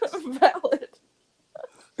 Like what? Valid.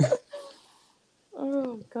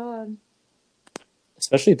 Oh god.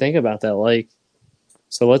 Especially think about that. Like,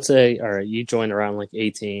 so let's say, all right, you join around like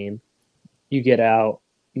 18, you get out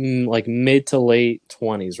like mid to late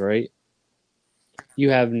 20s, right? You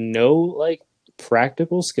have no like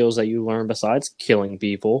practical skills that you learn besides killing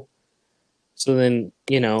people. So then,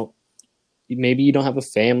 maybe you don't have a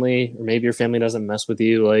family, or maybe your family doesn't mess with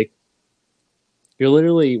you. Like, you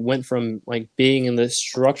literally went from like being in this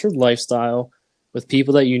structured lifestyle with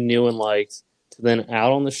people that you knew and liked to then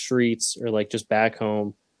out on the streets or like just back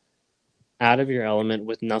home out of your element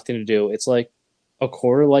with nothing to do. It's like a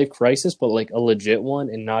quarter life crisis, but like a legit one,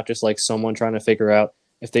 and not just like someone trying to figure out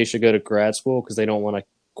if they should go to grad school because they don't want to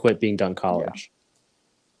quit being done Yeah. college.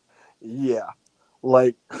 Yeah.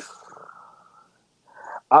 Like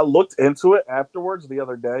I looked into it afterwards the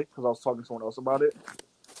other day because I was talking to someone else about it.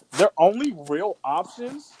 Their only real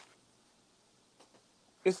options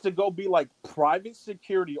is to go be like private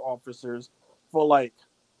security officers for like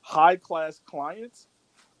high class clients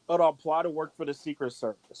or to apply to work for the Secret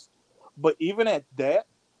Service. But even at that,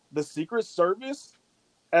 the Secret Service,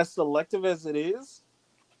 as selective as it is,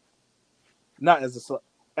 not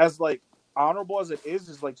as like honorable as it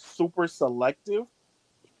is like super selective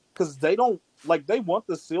because they don't like they want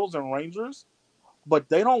the SEALs and Rangers, but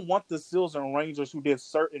they don't want the SEALs and Rangers who did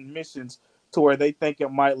certain missions to where they think it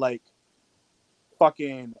might like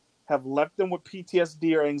fucking have left them with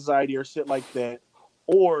PTSD or anxiety or shit like that,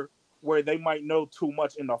 or where they might know too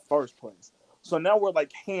much in the first place. So now we're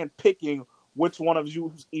like hand picking which one of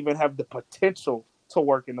you even have the potential to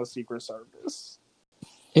work in the Secret Service.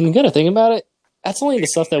 And you got to think about it. That's only the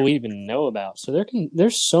stuff that we even know about. So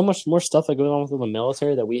there's so much more stuff that goes on within the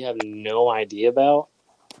military that we have no idea about.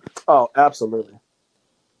 Oh, absolutely.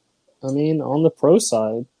 I mean, on the pro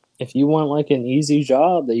side, if you want like an easy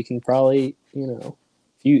job that you can probably,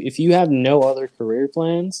 if you have no other career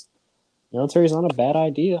plans, military's not a bad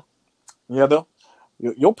idea. Yeah, though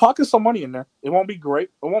you'll pocket some money in there. It won't be great.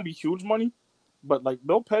 It won't be huge money, but like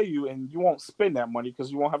they'll pay you, and you won't spend that money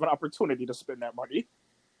because you won't have an opportunity to spend that money.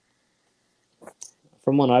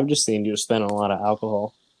 From what I've just seen, you just spend a lot of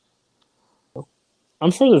alcohol. I'm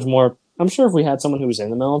sure there's more. I'm sure if we had someone who was in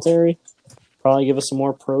the military, probably give us some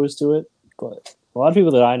more pros to it. But a lot of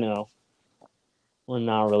people that I know were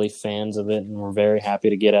not really fans of it and were very happy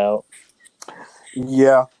to get out.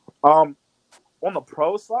 Yeah. On the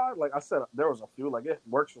pro side, like I said, there was a few. Like it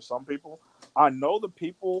works for some people. I know the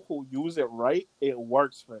people who use it right, it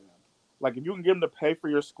works for them. Like if you can get them to pay for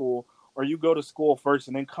your school, or you go to school first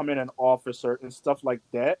and then come in an officer and stuff like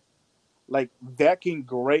that can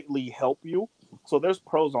greatly help you. So there's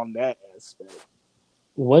pros on that aspect.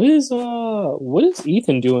 What is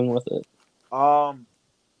Ethan doing with it? Um,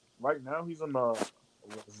 right now he's in the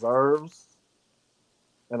reserves,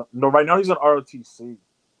 and no, right now he's in ROTC,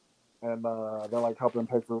 and they're like helping him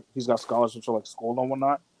pay for. He's got scholarships for like school and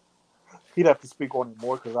whatnot. He'd have to speak on it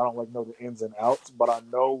more because I don't like know the ins and outs, but I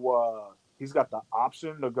know he's got the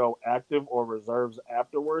option to go active or reserves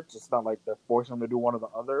afterwards. It's not like they're forcing him to do one or the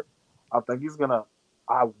other. I think he's gonna.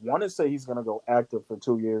 I want to say he's gonna go active for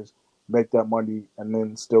 2 years, make that money, and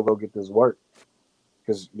then still go get this work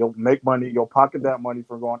because you'll make money, you'll pocket that money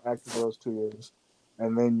for going active for those 2 years,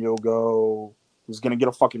 and then you'll go. He's gonna get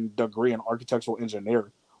a fucking degree in architectural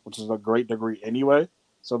engineering, which is a great degree anyway.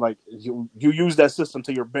 So like you use that system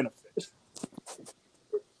to your benefit.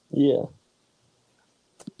 Yeah.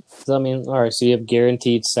 So, I mean, all right. So you have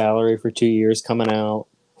guaranteed salary for 2 years coming out.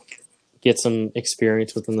 Get some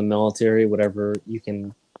experience within the military, whatever you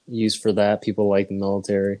can use for that. People like the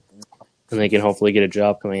military, and they can hopefully get a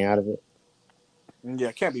job coming out of it.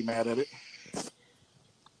 Yeah, can't be mad at it.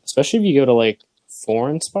 Especially if you go to like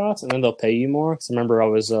foreign spots, and then they'll pay you more. Because I remember I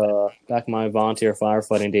was back in my volunteer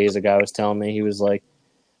firefighting days. A guy was telling me, he was like,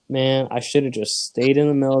 "Man, I should have just stayed in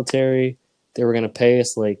the military. They were gonna pay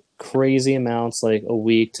us like crazy amounts, like a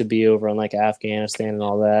week to be over in like Afghanistan and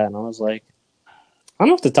all that." And I was like, I don't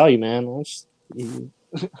know what to tell you, man. I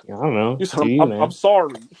don't know. You said Do you, I'm man?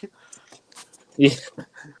 sorry. Yeah.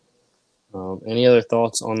 Any other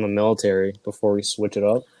thoughts on the military before we switch it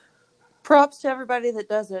up? Props to everybody that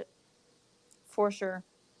does it, for sure.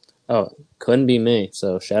 Oh, couldn't be me.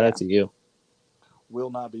 So shout out Yeah. to you. Will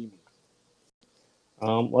not be me.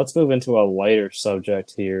 Let's move into a lighter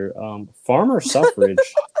subject here. Farmer suffrage.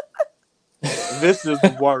 This is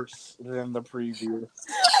worse than the preview.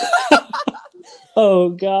 Oh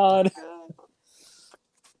God,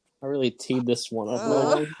 I really teed this one up,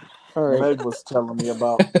 Uh, man. All right. Meg was telling me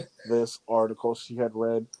about this article she had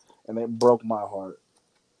read, and it broke my heart.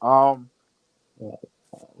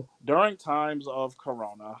 During times of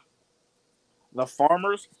Corona, the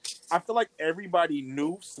farmers, I feel like everybody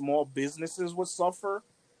knew small businesses would suffer.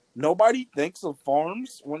 Nobody thinks of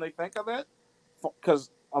farms when they think of that,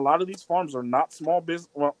 because a lot of these farms are not small business.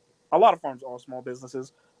 Well, a lot of farms are small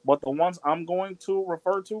businesses, but the ones I'm going to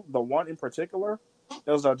refer to, the one in particular,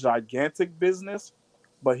 is a gigantic business,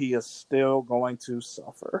 but he is still going to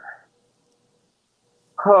suffer.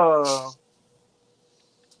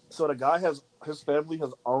 So the guy has his family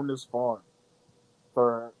has owned this farm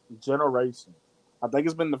for generations. I think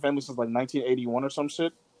it's been in the family since like 1981 or some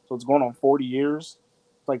shit. So it's going on 40 years.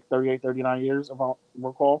 It's like 38, 39 years, if I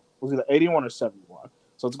recall. It was either 81 or 71.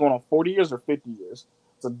 So it's going on 40 years or 50 years.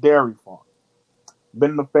 It's a dairy farm.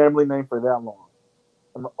 Been in the family name for that long.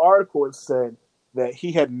 In the article, it said that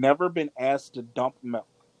he had never been asked to dump milk.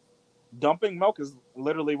 Dumping milk is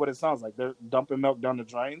literally what it sounds like. They're dumping milk down the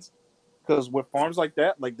drains. Because with farms like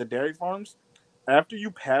that, like the dairy farms, after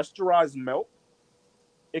you pasteurize milk,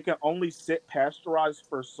 it can only sit pasteurized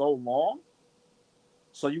for so long.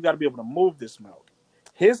 So you got to be able to move this milk.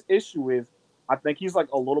 His issue is, I think he's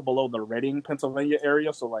like a little below the Reading, Pennsylvania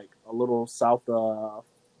area, so like a little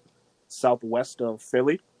southwest of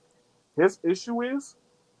Philly. His issue is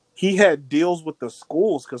he had deals with the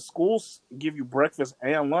schools because schools give you breakfast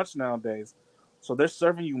and lunch nowadays. So they're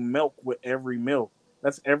serving you milk with every meal.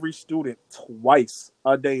 That's every student twice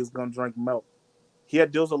a day is going to drink milk. He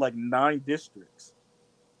had deals with like 9 districts,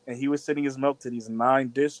 and he was sending his milk to these 9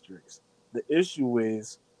 districts. The issue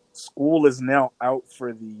is school is now out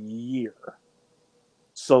for the year.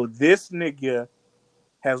 So this nigga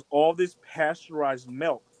has all this pasteurized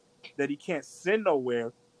milk that he can't send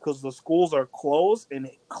nowhere because the schools are closed, and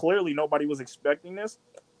clearly nobody was expecting this.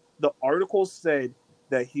 The article said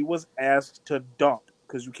that he was asked to dump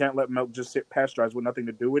because you can't let milk just sit pasteurized with nothing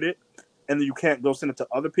to do with it, and then you can't go send it to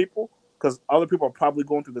other people because other people are probably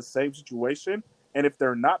going through the same situation, and if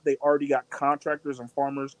they're not, they already got contractors and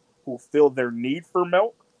farmers who fill their need for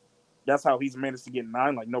milk. That's how he's managed to get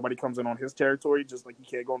 9. Like nobody comes in on his territory, just like he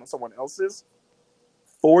can't go into someone else's.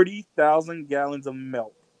 40,000 gallons of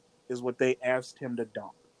milk is what they asked him to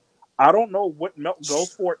dump. I don't know what milk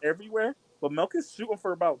goes for everywhere, but milk is shooting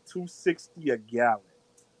for about $2.60 a gallon.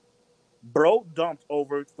 Bro dumped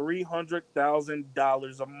over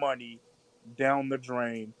 $300,000 of money down the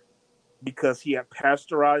drain because he had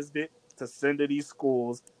pasteurized it to send to these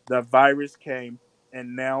schools. The virus came,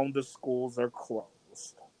 and now the schools are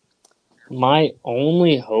closed. My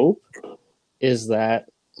only hope is that,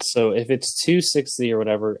 so if it's 260 or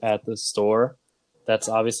whatever at the store, that's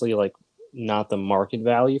obviously like not the market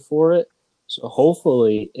value for it. So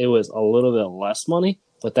hopefully it was a little bit less money,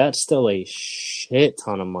 but that's still a shit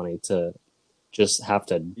ton of money to just have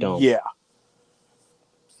to dump. Yeah.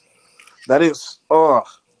 That is, ugh.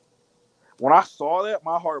 When I saw that,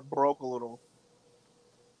 my heart broke a little.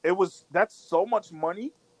 That's so much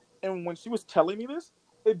money. And when she was telling me this,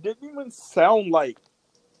 it didn't even sound like,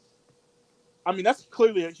 I mean, that's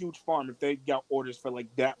clearly a huge farm if they got orders for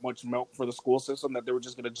like that much milk for the school system that they were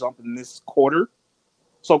just going to jump in this quarter.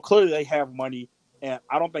 So clearly they have money, and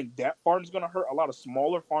I don't think that farm's going to hurt. A lot of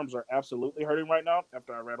smaller farms are absolutely hurting right now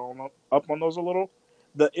after I read up on those a little.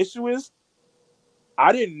 The issue is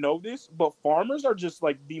I didn't know this, but farmers are just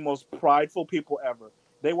like the most prideful people ever.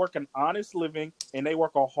 They work an honest living and they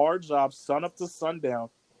work a hard job, sun up to sundown.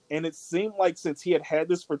 And it seemed like since he had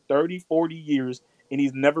this for 30, 40 years and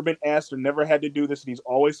he's never been asked or never had to do this and he's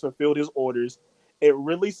always fulfilled his orders, it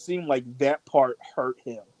really seemed like that part hurt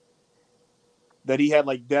him. That he had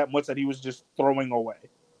like that much that he was just throwing away.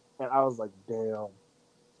 And I was like, damn.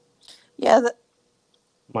 Yeah.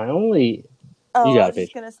 My only, you Oh, I got was it,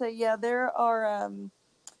 just Paige. gonna say, yeah, there are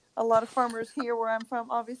a lot of farmers here where I'm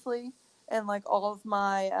from, obviously, and like all of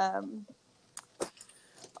my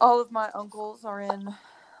uncles are in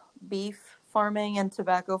beef farming and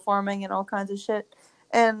tobacco farming and all kinds of shit,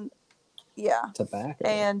 and yeah, Tobacco.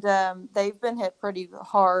 and they've been hit pretty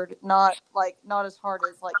hard. Not as hard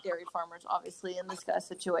as like dairy farmers, obviously, in this guy's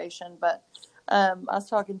situation, but I was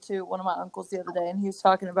talking to one of my uncles the other day, and he was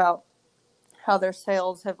talking about how their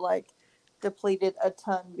sales have like depleted a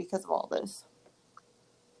ton because of all this.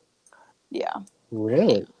 Yeah.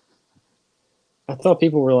 Really? I thought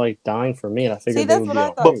people were like dying for meat. I See, figured they that's would what be I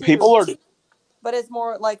thought But alright. people too. are, But it's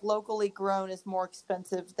more like locally grown is more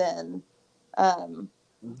expensive than, um,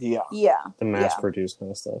 yeah. yeah, The mass yeah, produced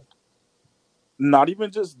kind of stuff. Not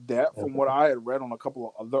even just that, from what Okay. I had read on a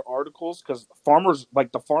couple of other articles, because farmers,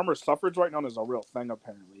 like the farmer suffrage right now is a real thing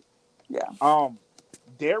apparently. yeah. Um,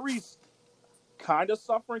 Dairy's kind of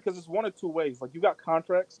suffering because it's one of two ways. Like you got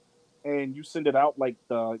contracts and you send it out, like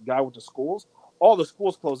the guy with the schools. All the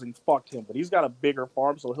schools closing fucked him, but he's got a bigger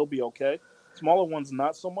farm, so he'll be okay. Smaller ones,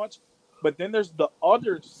 not so much. But then there's the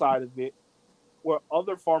other side of it, where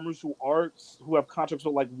other farmers who have contracts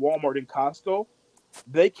with like Walmart and Costco,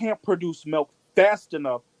 they can't produce milk fast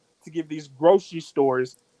enough to give these grocery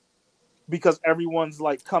stores because everyone's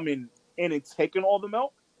like coming in and taking all the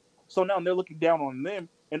milk. So now they're looking down on them,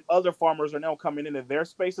 and other farmers are now coming into their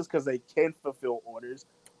spaces because they can fulfill orders.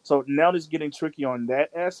 So now it's getting tricky on that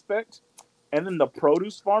aspect. And then the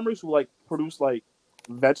produce farmers who like produce like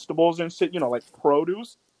vegetables and shit, like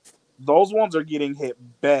produce, those ones are getting hit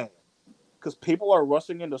bad because people are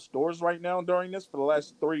rushing into stores right now during this for the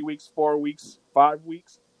last 3 weeks, 4 weeks, 5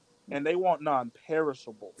 weeks, and they want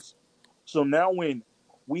non-perishables. So now when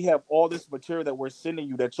we have all this material that we're sending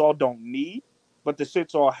you that y'all don't need, but the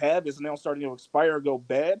shit y'all have is now starting to expire or go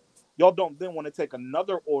bad, y'all don't then want to take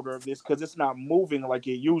another order of this because it's not moving like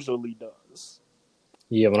it usually does.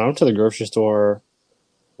 Yeah, when I went to the grocery store,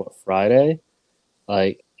 Friday,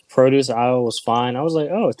 like produce aisle was fine. I was like,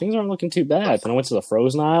 oh, things aren't looking too bad. Then I went to the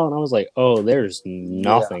frozen aisle and I was like, oh, there's Yeah,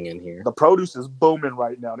 nothing in here. the produce is booming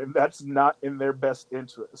right now, and that's not in their best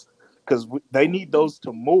interest because they need those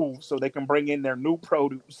to move so they can bring in their new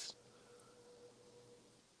produce.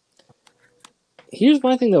 Here's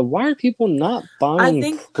my thing though. Why are people not I buying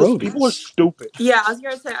think, Because people are produce? stupid. yeah, I was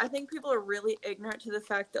gonna say, I think people are really ignorant to the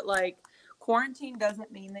fact that like quarantine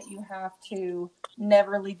doesn't mean that you have to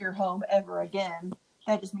never leave your home ever again.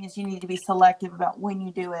 That just means you need to be selective about when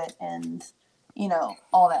you do it and,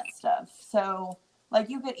 all that stuff. So like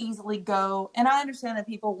you could easily go, and I understand that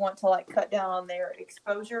people want to like cut down on their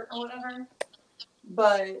exposure or whatever,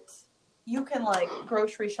 but you can like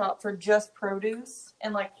grocery shop for just produce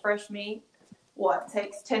and like fresh meat. What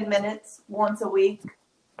takes 10 minutes once a week,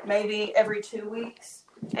 maybe every 2 weeks,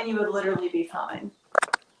 and you would literally be fine.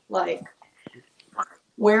 Like,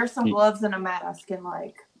 wear some gloves and a mask, and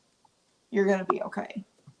like, you're gonna be okay.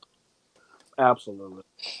 Absolutely.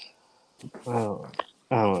 I don't,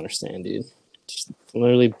 I don't understand, dude. Just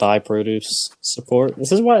literally buy produce, support.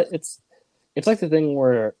 This is what it's like the thing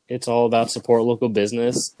where it's all about support local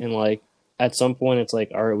business, and like at some point it's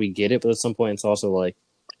like, all right, we get it, but at some point it's also like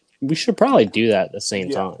we should probably do that at the same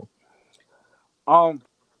Yeah. time. Um.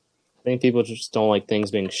 I think people just don't like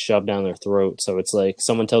things being shoved down their throat. So it's like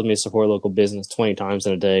someone tells me to support local business 20 times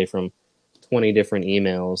in a day from 20 different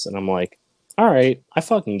emails, and I'm like, all right, I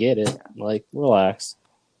fucking get it. Like, relax.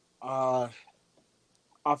 Uh.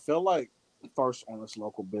 I feel like first on this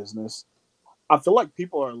local business, I feel like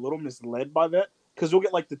people are a little misled by that because you'll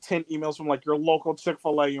get like the 10 emails from like your local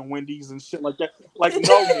Chick-fil-A and Wendy's and shit like that. Like,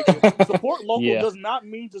 no, nigga, support local Yeah. does not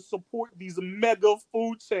mean to support these mega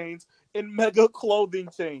food chains and mega clothing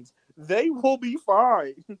chains. They will be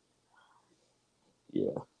fine.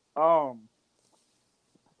 Yeah. Um,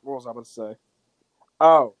 what was I about to say?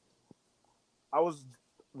 Oh, I was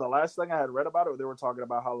the last thing I had read about it. They were talking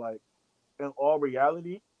about how like in all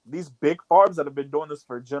reality, these big farms that have been doing this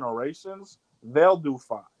for generations, they'll do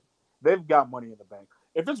fine. They've got money in the bank.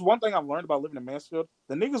 If it's one thing I've learned about living in Mansfield,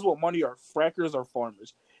 the niggas with money are frackers or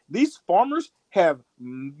farmers. These farmers have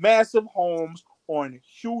massive homes on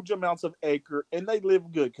huge amounts of acre, and they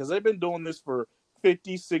live good because they've been doing this for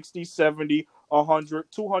 50, 60, 70,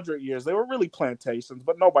 100, 200 years. They were really plantations,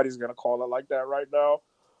 but nobody's gonna call it like that right now.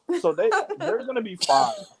 So they're gonna be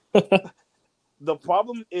fine. The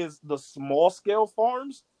problem is the small scale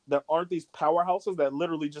farms that aren't these powerhouses that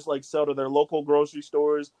literally just like sell to their local grocery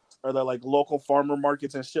stores or their like local farmer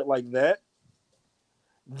markets and shit like that.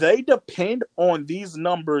 They depend on these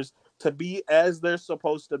numbers to be as they're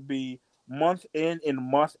supposed to be month in and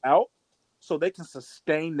month out so they can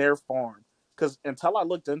sustain their farm. Because until I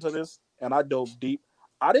looked into this and I dove deep,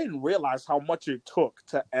 I didn't realize how much it took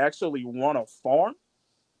to actually run a farm.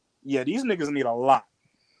 Yeah, these niggas need a lot.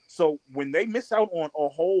 So when they miss out on a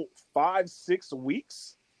whole 5, 6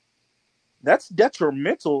 weeks, that's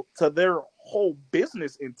detrimental to their whole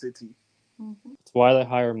business entity. That's why they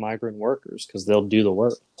hire migrant workers, because they'll do the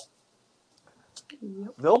work.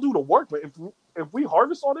 Yep. They'll do the work, but if we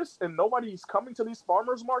harvest all this and nobody's coming to these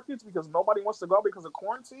farmers markets because nobody wants to go because of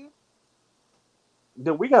quarantine,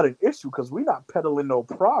 then we got an issue because we're not peddling no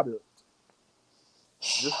product.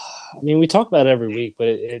 I mean, we talk about it every week,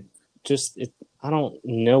 but I don't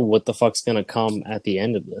know what the fuck's gonna come at the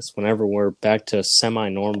end of this. Whenever we're back to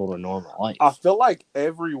semi-normal to normal life, I feel like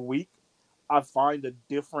every week I find a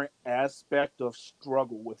different aspect of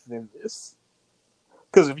struggle within this.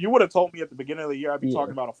 Because if you would have told me at the beginning of the year I'd be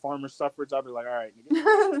talking about a farmer's suffrage, I'd be like, all right,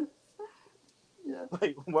 nigga. Yeah.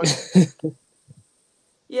 Like, what?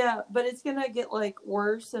 Yeah, but it's gonna get like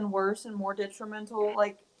worse and worse and more detrimental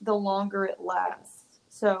like the longer it lasts.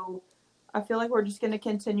 So I feel like we're just gonna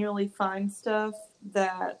continually find stuff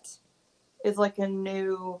that is like a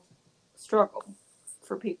new struggle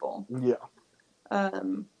for people. Yeah.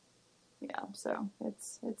 Yeah, so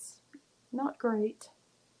it's not great.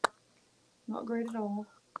 Not great at all.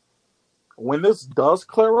 When this does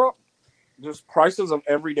clear up, just prices of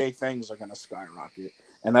everyday things are going to skyrocket.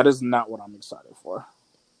 And that is not what I'm excited for.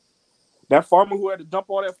 That farmer who had to dump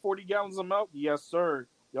all that 40 gallons of milk, yes, sir.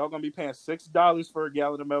 Y'all going to be paying $6 for a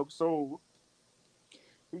gallon of milk. So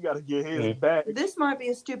he got to get his back. This might be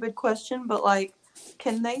a stupid question, but like,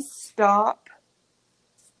 can they stop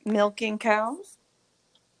milking cows?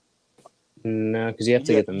 No, because you have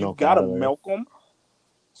to get the milk you got to out of there. milk them.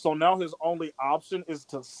 So now his only option is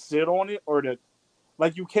to sit on it or to,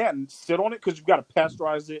 like, you can't sit on it because you got to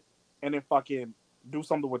pasteurize it and then fucking do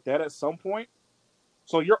something with that at some point.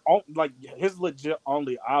 So like his legit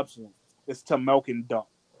only option is to milk and dump.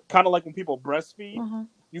 Kind of like when people breastfeed,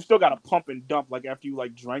 you still got to pump and dump like after you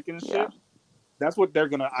like drink and shit. Yeah. That's what they're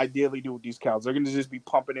gonna ideally do with these cows. They're gonna just be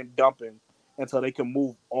pumping and dumping until they can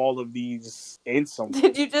move all of these in somewhere.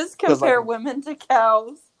 Did you just compare women to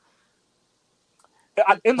cows?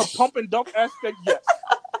 In the pump and dump aspect, yes.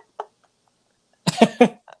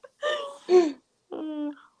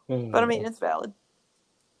 But I mean, it's valid.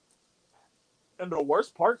 And the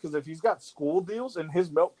worst part, because if he's got school deals and his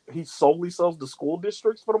milk, he solely sells to school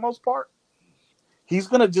districts for the most part. He's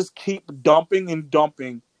gonna just keep dumping and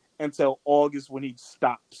dumping until August when he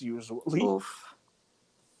stops. Usually, Oof.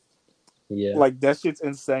 Yeah, like that shit's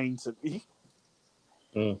insane to me.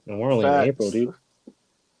 And we're only in April, dude.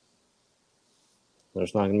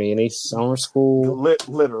 There's not gonna be any summer school.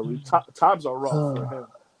 Literally, times are rough for him.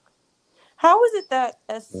 How is it that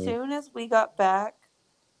as soon as we got back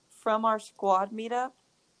from our squad meetup,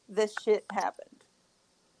 this shit happened?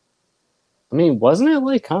 I mean, wasn't it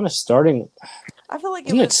like kind of starting? I feel like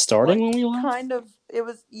it was starting like, when we left. Kind of. It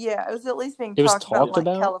was. Yeah, it was at least being talked about like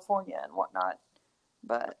California and whatnot.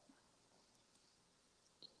 But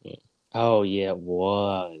oh yeah, it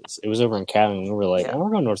was. It was over in Cali. And we were like, oh, we're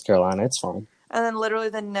going to North Carolina. It's fine. And then literally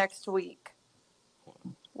the next week,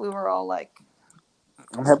 we were all like,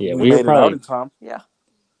 I'm happy we made it out in time. Yeah.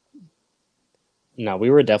 No, we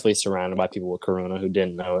were definitely surrounded by people with corona who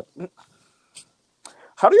didn't know it.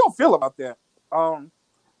 How do y'all feel about that?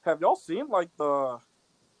 Have y'all seen like I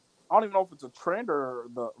don't even know if it's a trend or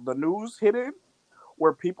the news hidden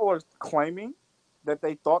where people are claiming that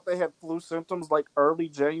they thought they had flu symptoms like early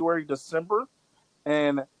January, December,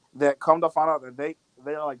 and that come to find out that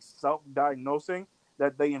they're like self-diagnosing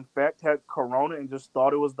that they in fact had corona and just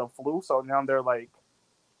thought it was the flu, so now they're like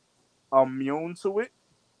immune to it.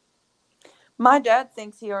 My dad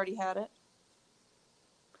thinks he already had it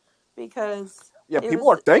because people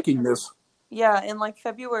are thinking this. Yeah, in like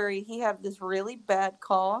February he had this really bad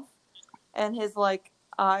cough and his like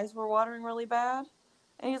eyes were watering really bad.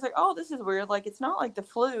 And he's like, oh, this is weird. Like, it's not like the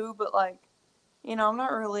flu, but like, I'm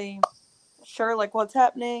not really sure like what's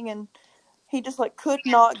happening. And he just like could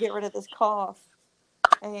not get rid of this cough.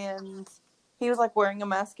 And he was like wearing a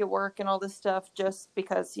mask at work and all this stuff just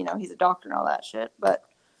because, he's a doctor and all that shit. But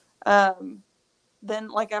then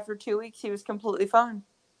like after 2 weeks, he was completely fine.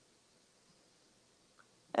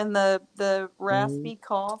 And the Mm, raspy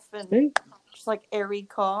cough I and think. just like airy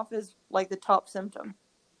cough is like the top symptom.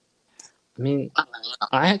 I mean,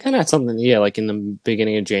 I kind of had something. Yeah, like in the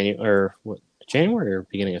beginning of January or what? January or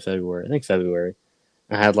beginning of February? I think February.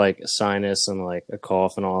 I had like a sinus and like a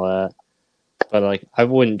cough and all that. But like, I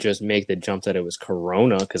wouldn't just make the jump that it was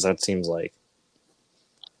Corona because that seems like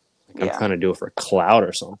I'm Yeah. trying to do it for clout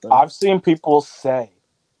or something. I've seen people say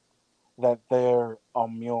that they're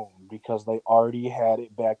immune because they already had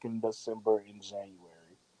it back in December and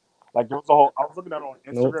January. Like there was a whole. I was looking at it on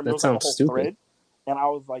Nope, Instagram. There that was like a sounds whole stupid. thread, and I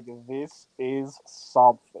was like, "This is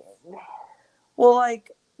something." Well,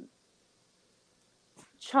 like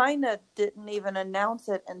China didn't even announce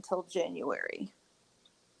it until January.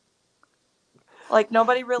 Like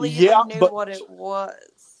nobody really Yeah, even knew but what it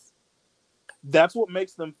was. that's what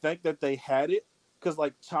makes them think that they had it because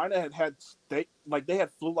like China they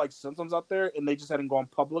had flu-like symptoms out there, and they just hadn't gone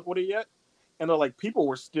public with it yet. And they're like, people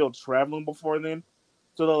were still traveling before then,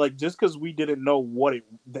 so they're like, just because we didn't know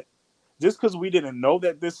just because we didn't know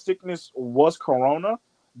that this sickness was Corona,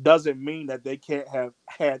 doesn't mean that they can't have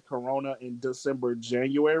had Corona in December,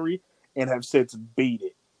 January, and have since beat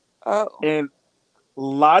it. Oh. And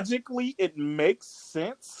logically, it makes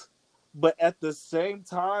sense, but at the same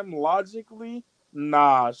time, logically,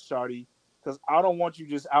 nah, Shardy, because I don't want you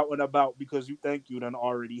just out and about because you think you done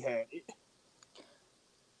already had it.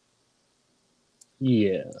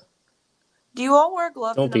 Yeah, Do you all wear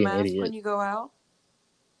gloves don't and a be an mask when idiot. you go out?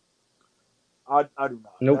 I do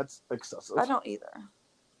not. Nope. That's excessive. I don't either.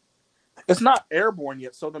 It's not airborne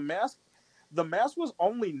yet, so the mask was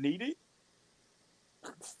only needed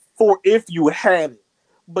for if you had it.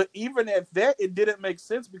 But even at that, it didn't make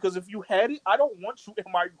sense because if you had it, I don't want you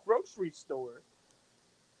in my grocery store.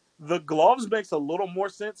 The gloves makes a little more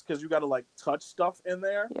sense because you got to like touch stuff in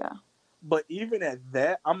there. Yeah. But even at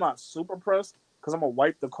that, I'm not super pressed because I'm gonna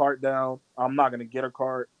wipe the cart down. I'm not gonna get a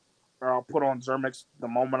cart, or I'll put on Zermix the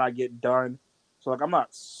moment I get done. So like, I'm not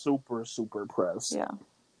super pressed. Yeah.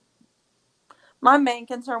 My main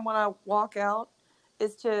concern when I walk out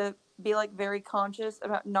is to be like very conscious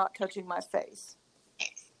about not touching my face.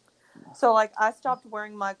 So like I stopped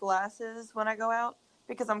wearing my glasses when I go out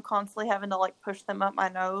because I'm constantly having to like push them up my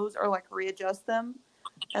nose or like readjust them,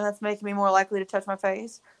 and that's making me more likely to touch my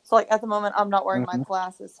face. So like at the moment I'm not wearing my Mm-hmm.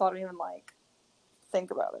 glasses, so I don't even like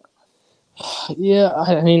think about it. Yeah,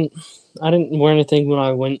 I mean, I didn't wear anything when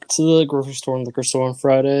I went to the grocery store and liquor store on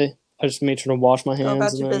Friday. I just made sure to wash my Go hands,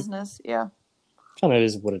 about and your then business. Yeah. kind of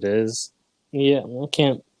is what it is. Yeah, I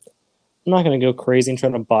can't. I'm not gonna go crazy and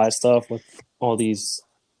try to buy stuff with all these,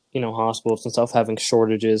 hospitals and stuff having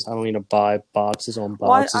shortages. I don't need to buy boxes on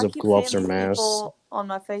Well, boxes I of keep gloves seeing or these masks. people on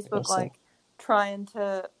my Facebook That's all. like trying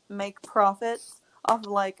to make profits off of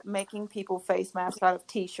like making people face masks out of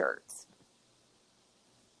t-shirts.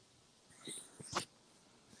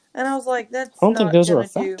 And I was like, I that's don't think not those are gonna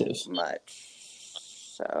effective. do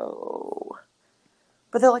much. So,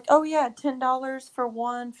 but they're like, oh yeah, $10 for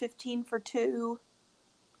one, 15 for two.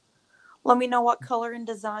 Let me know what color and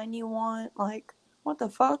design you want. Like, what the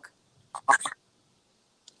fuck?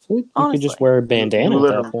 I feel like you could just Honestly. wear a You bandana at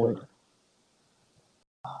that literally point. could.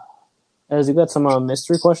 As you got some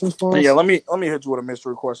mystery questions for Yeah, us? let me hit you with a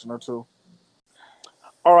mystery question or two.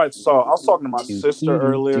 All right, so I was talking to my Do sister do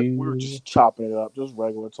do earlier. We were do. just chopping it up, just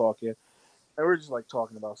regular talking, and we were just like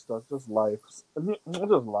talking about stuff, just life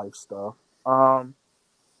stuff. Um,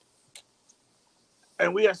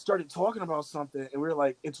 and we had started talking about something, and we were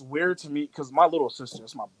like, it's weird to me because my little sister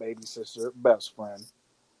is my baby sister, best friend,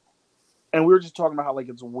 and we were just talking about how like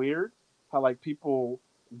it's weird how like people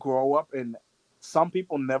grow up and some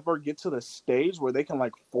people never get to the stage where they can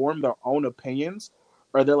like form their own opinions,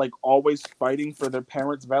 or they're like always fighting for their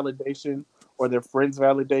parents' validation or their friends'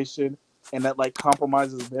 validation, and that like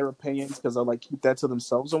compromises their opinions because they like keep that to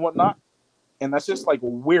themselves and whatnot. And that's just like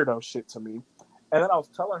weirdo shit to me. And then I was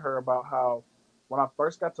telling her about how when I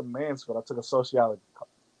first got to Mansfield, I took a sociology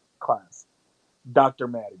class. Dr.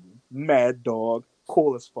 Madigan, mad dog,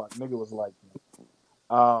 cool as fuck. Nigga was like me.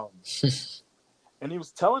 Um, and he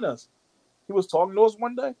was telling us, he was talking to us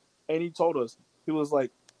one day, and he told us, he was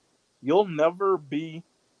like, you'll never be,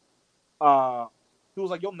 uh, he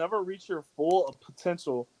was like, you'll never reach your full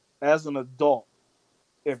potential as an adult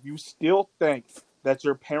if you still think that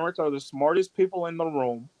your parents are the smartest people in the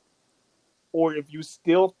room, or if you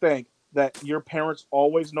still think that your parents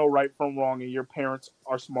always know right from wrong and your parents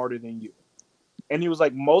are smarter than you. And he was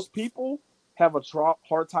like, most people have a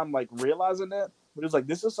hard time like realizing that. But he was like,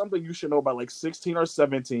 this is something you should know by like 16 or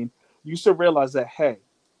 17. You should realize that, hey,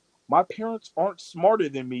 my parents aren't smarter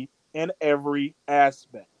than me in every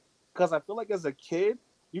aspect. Because I feel like as a kid,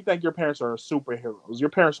 You think your parents are superheroes. Your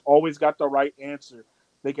parents always got the right answer.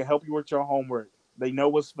 They can help you with your homework. They know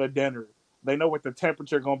what's for dinner. They know what the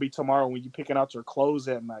temperature going to be tomorrow when you're picking out your clothes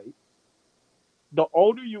at night. The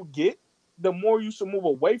older you get, the more you should move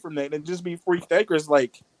away from that and just be free thinkers.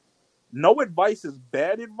 Like, no advice is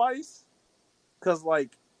bad advice because,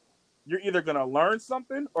 like, you're either gonna learn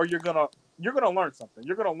something or you're gonna learn something.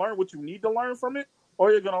 You're gonna learn what you need to learn from it,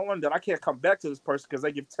 or you're gonna learn that I can't come back to this person because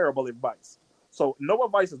they give terrible advice. So no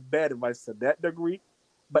advice is bad advice to that degree,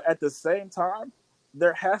 but at the same time,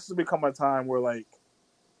 there has to become a time where like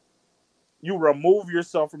you remove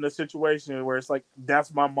yourself from the situation where it's like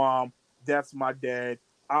that's my mom, that's my dad,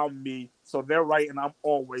 I'm me, so they're right and I'm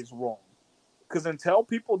always wrong. Because until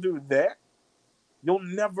people do that, you'll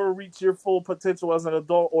never reach your full potential as an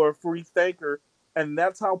adult or a free thinker. And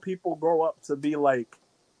that's how people grow up to be like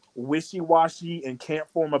wishy-washy and can't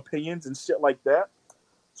form opinions and shit like that.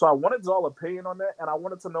 So I wanted y'all opinion on that, and I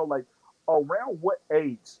wanted to know like around what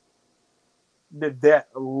age did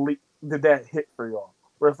that hit for y'all?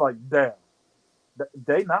 Where it's like, damn,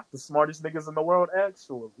 they not the smartest niggas in the world,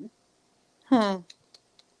 actually.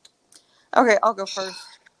 Okay, I'll go first.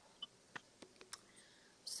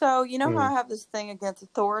 So, you know how I Mm. have this thing against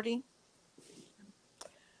authority?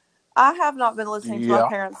 I have not been listening to my Yeah.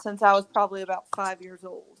 parents since I was probably about 5 years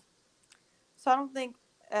old. So I don't think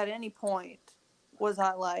at any point was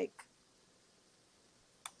I like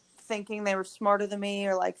thinking they were smarter than me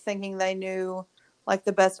or like thinking they knew like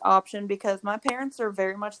the best option, because my parents are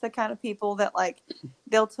very much the kind of people that like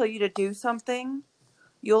they'll tell you to do something,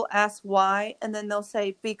 you'll ask why, and then they'll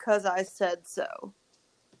say because I said so.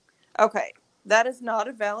 Okay, that is not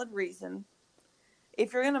a valid reason.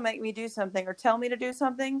 If you're going to make me do something or tell me to do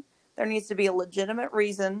something, there needs to be a legitimate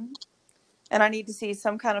reason, and I need to see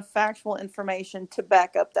some kind of factual information to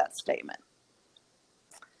back up that statement.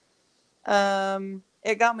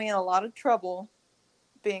 It got me in a lot of trouble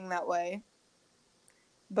being that way,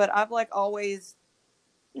 but I've like always,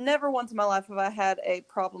 never once in my life have I had a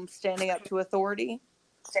problem standing up to authority.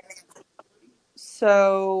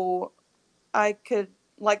 So I could,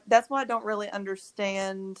 like, that's why I don't really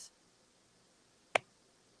understand,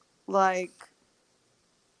 like,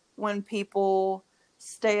 when people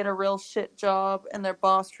stay at a real shit job and their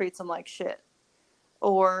boss treats them like shit.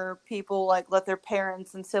 Or people, like, let their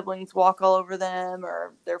parents and siblings walk all over them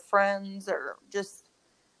or their friends, or just,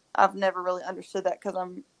 I've never really understood that because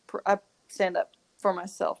I stand up for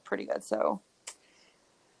myself pretty good. So,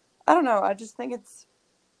 I don't know. I just think it's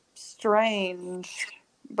strange,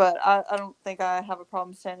 but I don't think I have a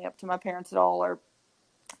problem standing up to my parents at all or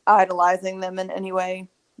idolizing them in any way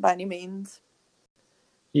by any means.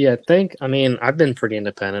 Yeah, I mean, I've been pretty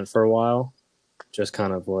independent for a while, just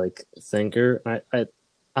kind of like thinker.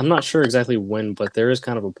 I'm not sure exactly when, but there is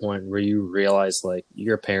kind of a point where you realize like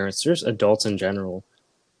your parents, just adults in general,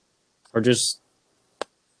 are just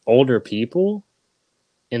older people,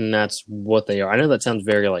 and that's what they are. I know that sounds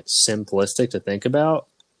very like simplistic to think about,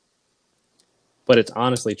 but it's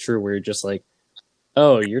honestly true where you're just like,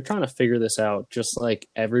 oh, you're trying to figure this out just like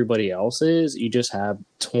everybody else is. You just have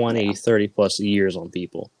 20, Yeah. 30 plus years on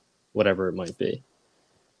people, whatever it might be.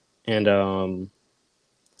 And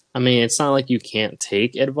I mean, it's not like you can't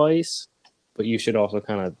take advice, but you should also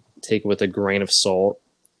kind of take it with a grain of salt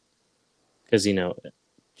because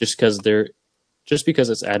just because they're just because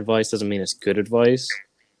it's advice doesn't mean it's good advice.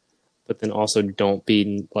 But then also don't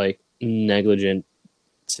be like negligent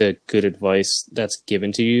to good advice that's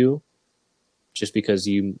given to you just because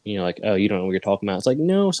like, oh, you don't know what you're talking about. It's like,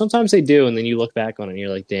 no, sometimes they do, and then you look back on it and you're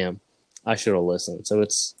like, damn, I should have listened. So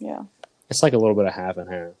Yeah. it's like a little bit of half and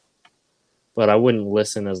half. But I wouldn't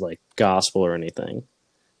listen as like gospel or anything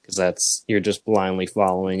because that's you're just blindly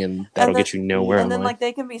following, and that'll And then get you nowhere in life. like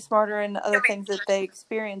they can be smarter in other things that they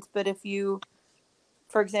experience, but if you,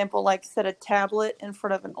 for example, like set a tablet in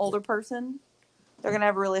front of an older person, they're going to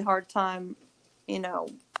have a really hard time, you know,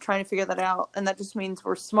 trying to figure that out, and that just means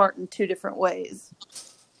we're smart in two different ways.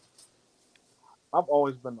 I've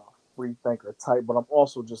always been a free thinker type, but I'm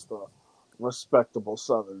also just a respectable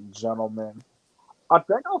Southern gentleman. I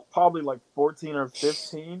think I was probably like 14 or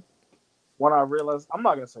 15 when I realized I'm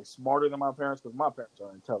not gonna say smarter than my parents because my parents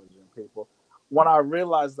are intelligent people. When I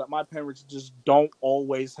realized that my parents just don't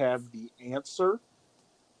always have the answer,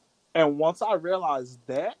 and once I realized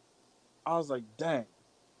that, I was like, dang,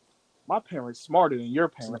 my parents smarter than your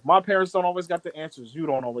parents. My parents don't always got the answers. You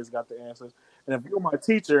don't always got the answers. And if you're my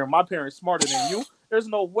teacher and my parents smarter than you, there's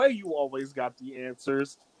no way you always got the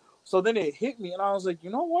answers. So then it hit me, and I was like, you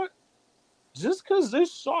know what? Just because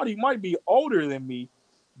this shawty might be older than me,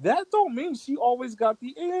 that don't mean she always got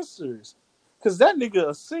the answers. Because that nigga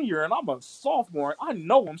a senior and I'm a sophomore. I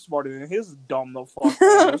know I'm smarter than his dumb the fuck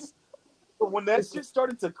ass. But when that shit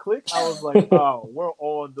started to click, I was like, oh, we're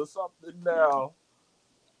on to something now.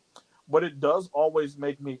 But it does always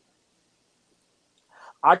make me.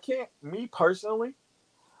 Me personally,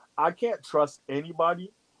 I can't trust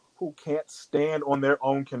anybody who can't stand on their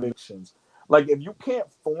own convictions. Like, if you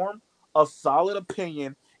can't form a solid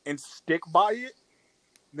opinion and stick by it,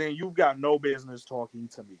 then you've got no business talking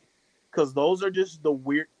to me. Because those are just the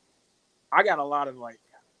weird. I got a lot of like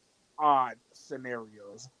odd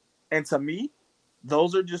scenarios. And to me,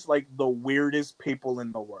 those are just like the weirdest people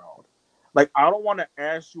in the world. Like, I don't want to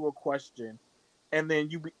ask you a question and then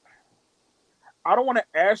I don't want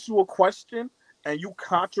to ask you a question and you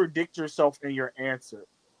contradict yourself in your answer.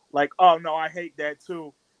 Like, oh no, I hate that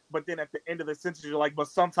too. But then at the end of the sentence, you're like, but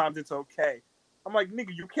sometimes it's okay. I'm like,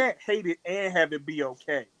 nigga, you can't hate it and have it be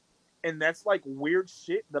okay. And that's like weird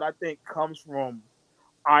shit that I think comes from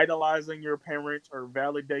idolizing your parents or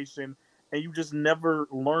validation, and you just never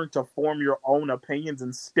learn to form your own opinions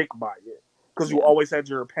and stick by it because you Yeah. always had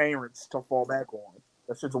your parents to fall back on.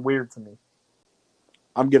 That shit's weird to me.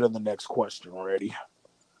 I'm getting the next question already.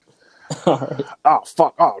 All right. Oh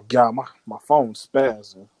fuck! Oh god, my phone's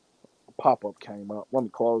spazzing. A pop up came up. Let me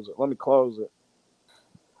close it.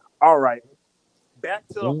 All right, back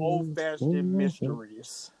to the old fashioned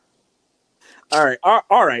mysteries. All right,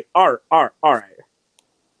 all right.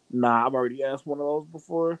 Nah, I've already asked one of those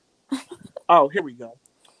before. Oh, here we go.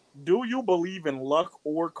 Do you believe in luck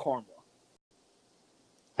or karma?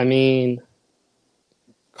 I mean,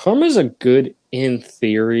 karma's a good in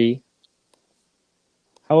theory.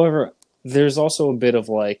 However, there's also a bit of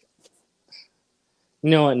like, you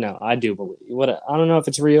know what? No, I do believe. I don't know if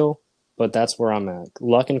it's real, but that's where I'm at.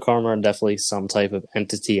 Luck and karma are definitely some type of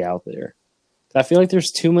entity out there. I feel like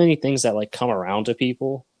there's too many things that like come around to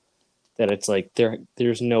people that it's like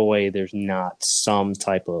there's no way there's not some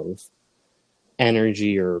type of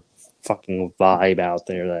energy or fucking vibe out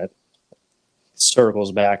there that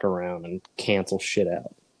circles back around and cancels shit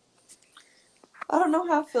out. I don't know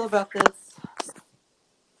how I feel about this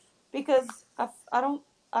because I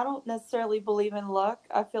don't necessarily believe in luck.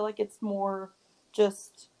 I feel like it's more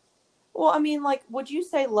just well, I mean, like, would you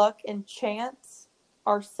say luck and chance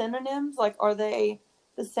are synonyms? Like, are they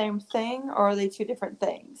the same thing or are they two different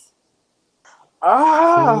things?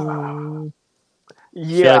 Ah, I feel like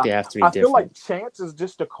yeah. they have to be I feel like different. chance is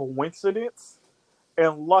just a coincidence,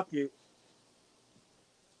 and luck is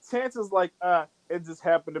chance is like it just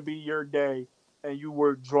happened to be your day, and you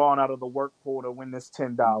were drawn out of the work pool to win this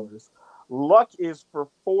 $10. Luck is for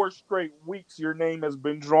 4 straight weeks your name has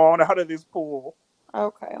been drawn out of this pool.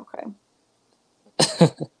 Okay, okay.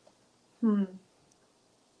 Hmm.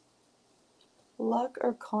 Luck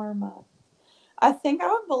or karma? I think I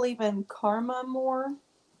would believe in karma more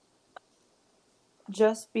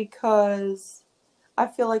just because I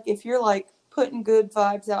feel like if you're like putting good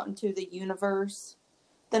vibes out into the universe,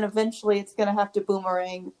 then eventually it's going to have to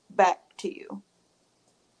boomerang back to you.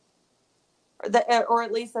 Or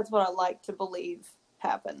at least that's what I like to believe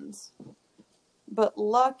happens. But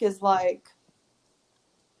luck is like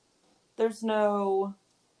there's no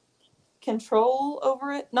control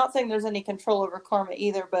over it. Not saying there's any control over karma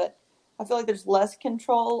either, but I feel like there's less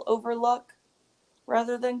control over luck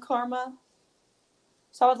rather than karma.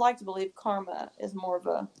 So I would like to believe karma is more of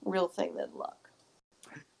a real thing than luck.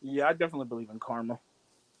 Yeah, I definitely believe in karma.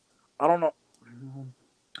 I don't know.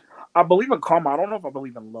 I believe in karma. I don't know if I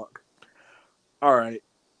believe in luck. All right.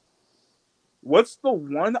 What's the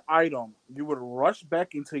one item you would rush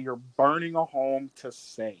back into your burning a home to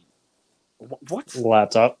save? What?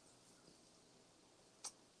 Laptop.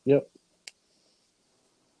 Yep.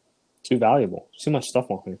 Too valuable. Too much stuff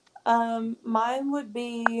on here. Mine would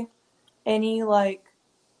be any like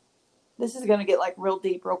this is gonna get like real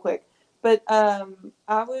deep real quick, but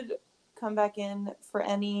I would come back in for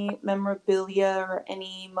any memorabilia or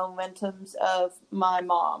any momentums of my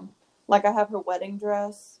mom. Like I have her wedding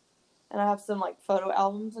dress, and I have some like photo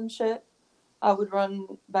albums and shit. I would run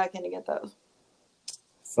back in to get those.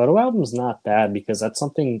 Photo album's not bad because that's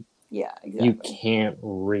something Yeah, you exactly. can't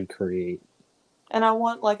recreate. And I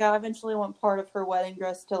want like I eventually want part of her wedding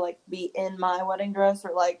dress to like be in my wedding dress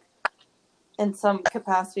or like in some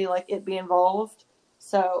capacity like it be involved.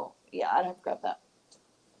 So yeah, I'd have to grab that.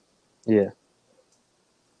 Yeah.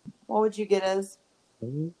 What would you get as?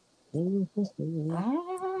 Uh,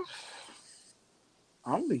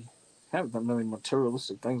 I only have that many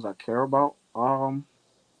materialistic things I care about.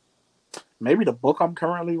 Maybe the book I'm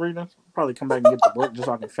currently reading. Probably come back and get the book just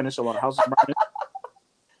so I can finish it while the house is burning.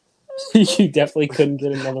 You definitely couldn't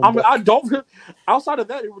get another I mean, book. I don't. Outside of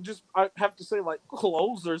that, it would just I have to say like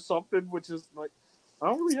clothes or something, which is like I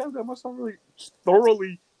don't really have that much. I don't really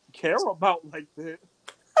thoroughly care about like that.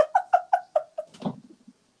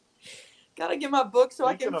 Gotta get my book so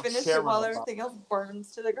I Speaking can of finish it caring while about everything else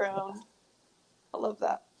burns to the ground. I love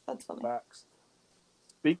that. That's funny. facts.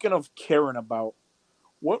 Speaking of caring about,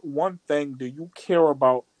 what one thing do you care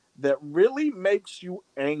about that really makes you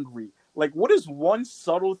angry? Like, what is one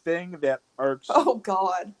subtle thing that irks Oh you?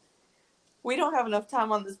 God, we don't have enough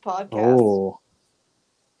time on this podcast. Oh,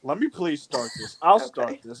 Let me please start this. I'll start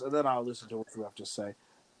Okay. this, and then I'll listen to what you have to say.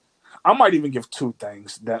 I might even give two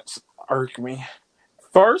things that irk me.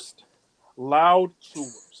 First, loud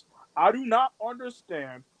chewers. I do not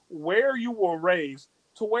understand where you were raised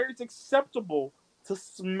to where it's acceptable to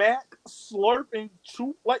smack, slurp, and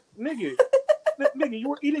chew like nigga. You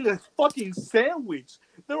were eating a fucking sandwich.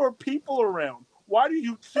 There were people around. Why do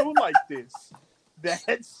you chew like this?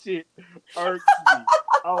 That shit irks me.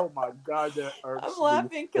 Oh my god, that I'm irks me.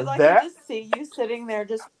 laughing because I can That just see you sitting there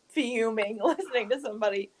just fuming, listening to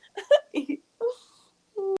somebody eat.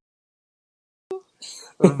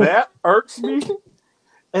 that irks me.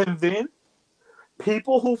 And then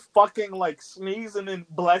people who fucking like sneeze and then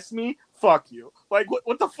bless me, fuck you. Like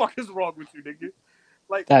what the fuck is wrong with you, nigga?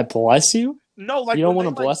 Like that bless you? no, You like don't when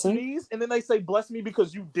want they a like blessing? sneeze and then they say bless me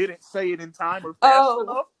because you didn't say it in time or fast Oh,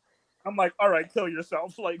 enough. I'm like, all right, kill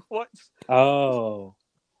yourself. Like what? Oh.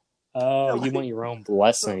 Yeah, Oh, you like want your own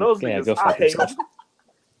blessing. those Yeah, niggas, go I fuck hate yourself. them.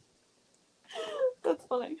 that's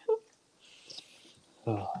funny.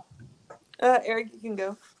 Oh. Eric, you can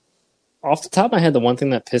go. Off the top of my head, the one thing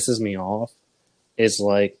that pisses me off is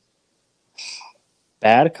like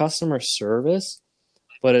bad customer service,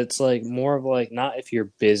 but it's like more of like not if you're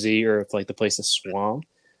busy or if like the place is swamped.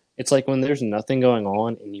 It's like when there's nothing going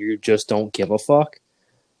on and you just don't give a fuck.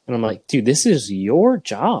 And I'm like, dude, this is your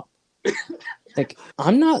job. Like,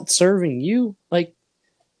 I'm not serving you. Like,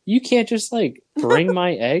 you can't just like bring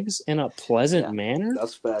my eggs in a pleasant Yeah. manner.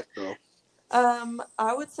 That's fact though.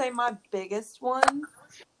 I would say my biggest one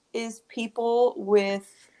is people with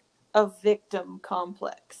a victim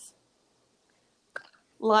complex.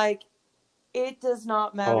 Like, it does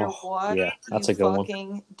not matter Oh, what yeah, you that's a good one.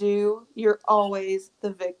 fucking do, you're always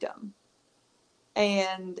the victim.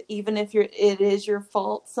 And even if it is your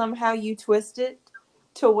fault, somehow you twist it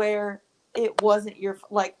to where it wasn't your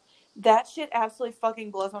like that shit absolutely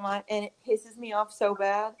fucking blows my mind and it pisses me off so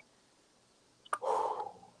bad.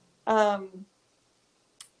 Um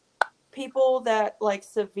People that like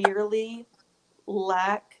severely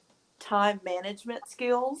lack time management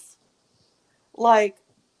skills. Like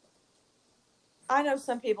I know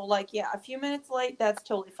some people like, yeah, a few minutes late, that's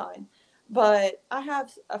totally fine. But I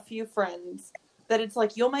have a few friends that it's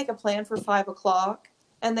like you'll make a plan for 5 o'clock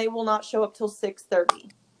and they will not show up till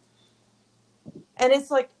 6:30. And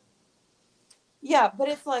it's like, yeah, but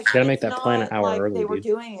it's like You gotta make it's that plan an not hour like early, they were dude.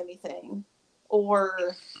 doing anything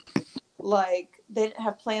or like they didn't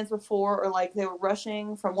have plans before or like they were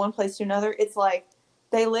rushing from one place to another. It's like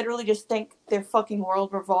they literally just think their fucking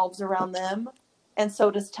world revolves around them and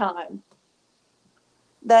so does time.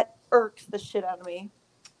 That irks the shit out of me.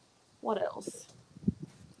 What else?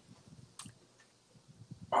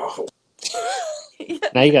 Oh.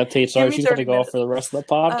 Now you gotta tell you Give sorry. me She's got to 30 go off minutes. for the rest of the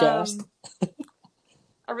podcast.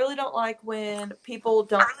 I really don't like when people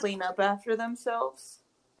don't clean up after themselves.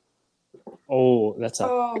 Oh, that's a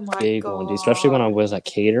Oh my big one, dude. Especially when I god. was at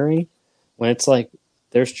catering, when it's like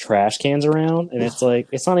there's trash cans around, and it's like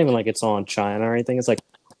it's not even like it's on China or anything. It's like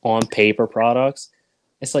on paper products.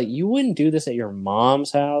 It's like you wouldn't do this at your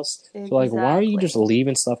mom's house. So like, why are you just Exactly.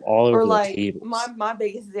 leaving stuff all Or over the like tables? my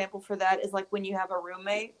biggest example for that is like when you have a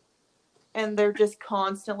roommate and they're just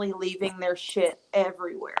constantly leaving their shit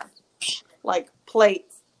everywhere. Like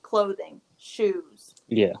plates, clothing, shoes,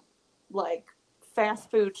 Yeah. like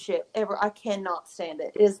fast food shit. I cannot stand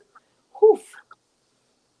it. It is whew.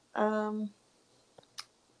 Um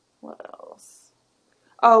what else?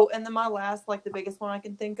 Oh, and then my last, like the biggest one I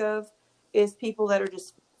can think of is people that are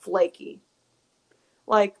just flaky.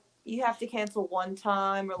 Like you have to cancel one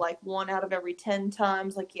time or like one out of every 10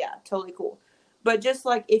 times. Like, yeah, totally cool. But just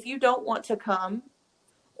like if you don't want to come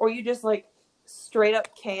or you just like straight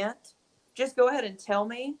up can't, just go ahead and tell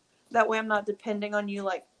me. That way I'm not depending on you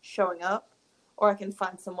like showing up or I can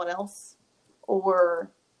find someone else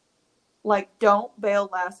or like don't bail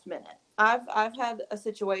last minute. I've had a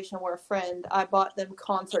situation where a friend, I bought them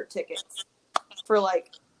concert tickets for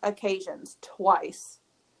like occasions twice.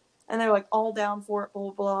 And they're like all down for it, blah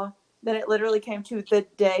blah blah. Then it literally came to the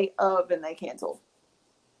day of and they canceled.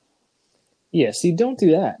 Yeah, see, don't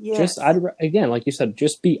do that. Yes. Again, like you said,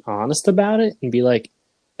 just be honest about it and be like,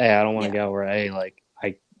 "Hey, I don't want to Yeah. go," or "Hey, like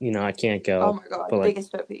I can't Oh go." my god, But like,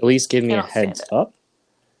 biggest pet at peeve. least give me a Cannot stand heads it. up.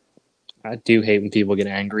 I do hate when people get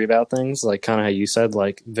angry about things, like kind of how you said,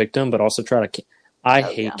 like victim, but also try to. I Oh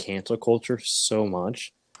hate yeah. cancel culture so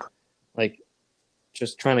much. Like,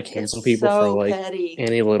 just trying to It's cancel people for so like petty.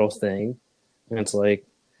 any little thing, and it's like,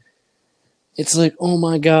 oh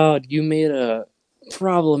my god, you made a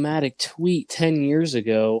problematic tweet 10 years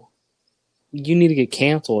ago. You need to get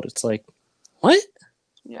canceled. It's like, what?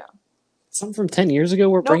 Yeah. Something from 10 years ago?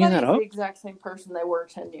 We're bringing that Nobody's the up? exact same person they were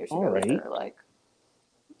 10 years All ago right, either. Like,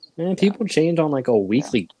 man. yeah. People change on like a Yeah.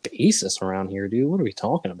 weekly basis around here, dude. What are we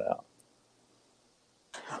talking about?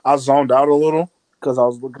 I zoned out a little because I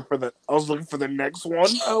was looking for the next one.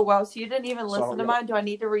 Oh wow, so you didn't even So listen to mine? Do I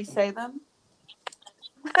need to re-say them?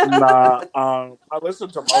 nah, I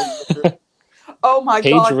listened to most of it. Oh my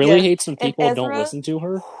Paige god, really yes. hates when And people don't Ezra listen to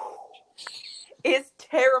her. is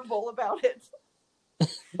terrible about it.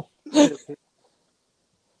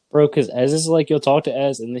 Bro, because Ez is like, you'll talk to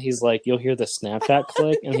Ez, and then he's like, you'll hear the Snapchat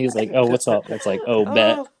click, and he's like, oh, what's up? It's like, oh,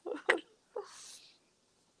 bet. Oh,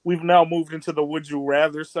 We've now moved into the would you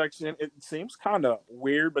rather section. It seems kind of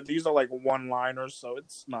weird, but these are like one liners, so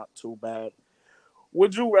it's not too bad.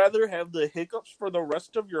 Would you rather have the hiccups for the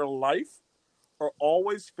rest of your life or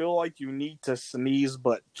always feel like you need to sneeze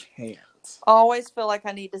but can't? always feel like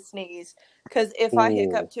I need to sneeze because if I Ooh.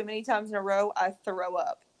 hiccup too many times in a row, I throw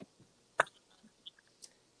up.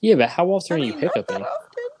 Yeah, but how often I are you mean, not that hiccuping?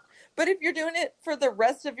 often, but if you're doing it for the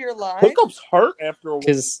rest of your life, Hiccups hurt after a while.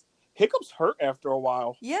 Because Hiccups hurt after a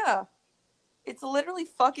while. yeah, it's literally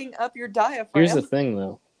fucking up your here's the diaphragm. thing,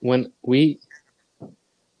 though. When we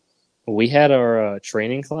had our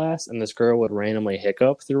training class, and this girl would randomly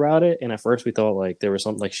hiccup throughout it, and at first we thought like there was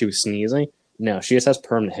something like she was sneezing. No, she just has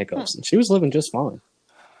permanent hiccups, and she was living just fine.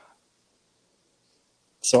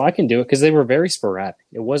 So I can do it because they were very sporadic.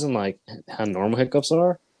 It wasn't like how normal hiccups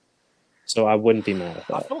are. So I wouldn't be mad at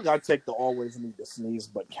I that. feel like I take the always need to sneeze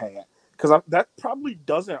but can't because that probably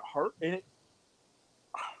doesn't hurt. And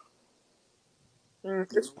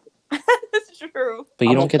it's, It's true. But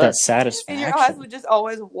you I'm don't get that okay. And your eyes satisfaction. would just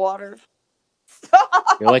always water.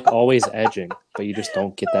 You're like always edging, but you just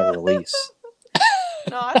don't get that release.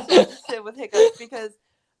 No, I still have to sit with hiccups because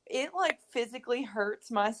it like physically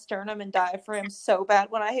hurts my sternum and diaphragm so bad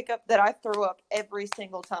when I hiccup that I throw up every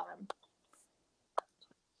single time.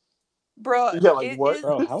 Bruh, Yeah, like it what? is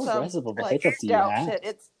Bro, how some aggressive of a like hiccup do you stout have? shit.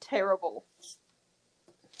 It's terrible.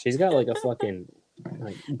 She's got like a fucking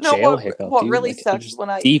like No, jail hiccup, what dude. really Like they're sucks is just when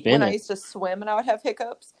I deep in it. used to swim and I would have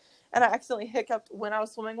hiccups, and I accidentally hiccuped when I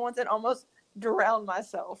was swimming once and almost drowned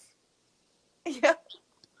myself. Yeah,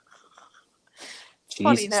 it's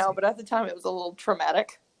funny Jesus. now, but at the time it was a little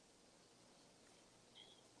traumatic.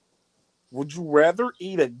 Would you rather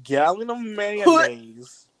eat a gallon of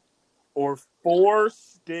mayonnaise or 4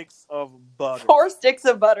 sticks of butter? 4 sticks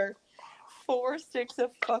of butter. 4 sticks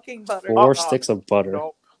of fucking butter. 4 sticks of butter.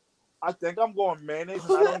 No, I think I'm going mayonnaise,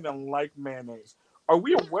 and I don't even like mayonnaise. Are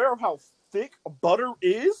we aware of how thick butter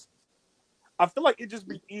is? I feel like it'd just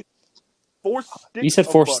be easy. Four You sticks said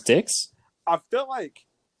of four butter. sticks? I feel like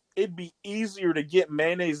it'd be easier to get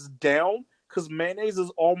mayonnaise down because mayonnaise is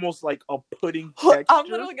almost like a pudding texture. I'm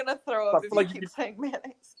literally gonna throw I up if feel you like keep saying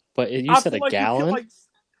mayonnaise. But you I said feel a like you can gallon? like.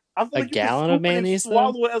 I feel A like you can gallon of scoop it and mayonnaise, though?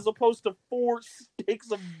 swallow it as opposed to 4 sticks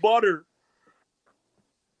of butter.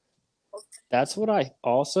 That's what I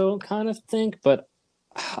also kind of think, but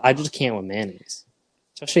I just can't with mayonnaise.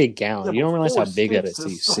 Especially a gallon. Yeah, You but don't realize how four big that sticks is till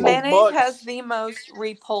you is see so it. Mayonnaise much. has the most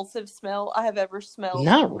repulsive smell I have ever smelled.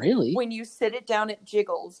 Not really. When you sit it down, it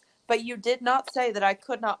jiggles. But you did not say that I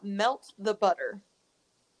could not melt the butter.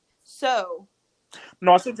 So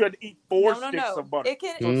No, I said you had to eat four no, sticks of butter. It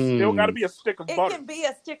can So it's still got to be a stick of butter. be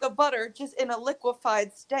a stick of butter just in a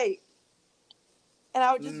liquefied state, and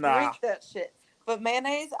I would just Nah, drink that shit. But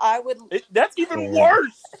mayonnaise, I would. that's even Yeah.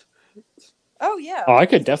 worse. Oh yeah. Oh, I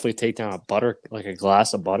could definitely take down a butter, like a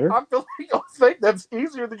glass of butter. I feel like y'all think that's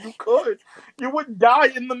easier than you could. You wouldn't die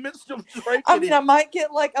in the midst of drinking. I mean, I might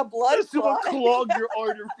get like a blood This will clot. clog your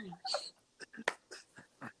arteries.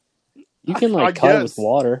 You can I like cut it with guess.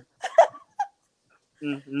 water.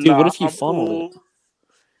 Nah, Dude, what if you I'm funneled cool. it?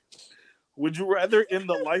 Would you rather end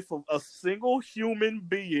the life of a single human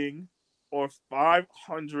being or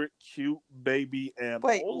 500 cute baby animals?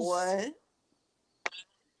 Wait, what?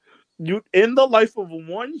 You'd end the life of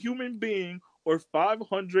one human being or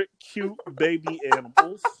 500 cute baby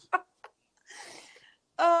animals?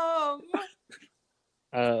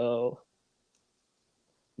 Oh.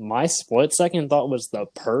 My split second thought was the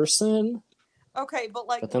person. Okay, but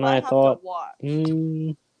like, But will then I I have to thought, watch?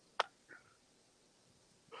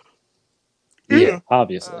 Yeah,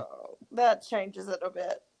 obviously. Oh, that changes it a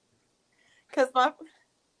bit. Because my,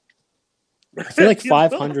 I feel like You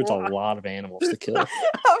 500 is a know, lot of animals to kill.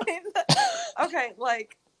 I mean, okay,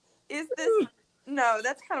 like, is this? No,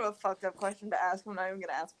 that's kind of a fucked up question to ask. I'm not even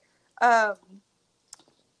gonna ask.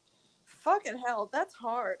 Fucking hell, that's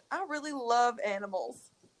hard. I really love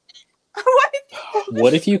animals.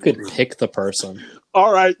 What if you could pick the person?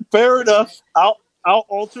 all right, fair enough. I'll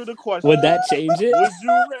alter the Would question. that change it?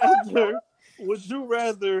 Would you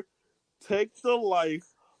rather take the life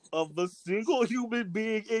of a single human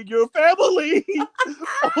being in your family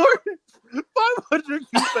or 500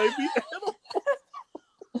 cute baby animals?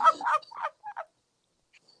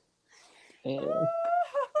 Man.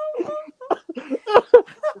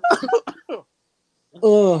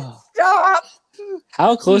 Ugh. Stop!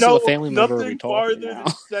 How close of a No, family member are we nothing talking farther now? than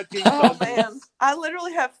second Oh man, cousins. I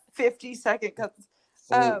literally have 50-second cuts.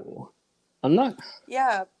 Oh, I'm not.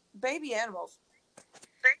 Yeah, baby animals.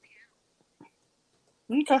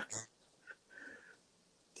 Okay.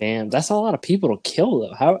 Damn, that's a lot of people to kill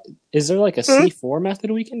though. How is there like a C4 method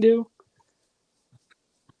we can do?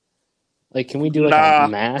 Like, can we do like a Nah,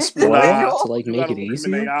 mass blowout to Individual. like you make gotta it look him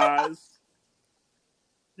in easier? their eyes.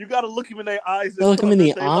 You gotta look him in their eyes I and look tell them them in the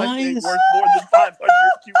that their life ain't eyes. worth more than 500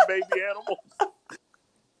 cute baby animals.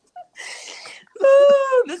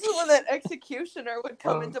 This is when that executioner would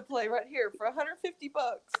come into play right here for $150.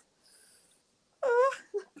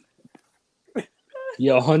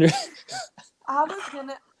 Yo, 100. I was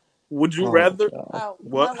gonna. Would you Oh rather? god. Oh, my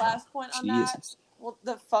What? last point on that. Jesus. Well,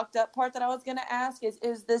 the fucked up part that I was gonna ask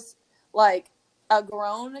is this like a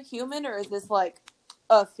grown human or is this like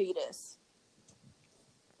a fetus?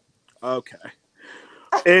 Okay.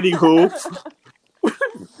 Anywho,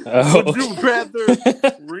 Oh, would you rather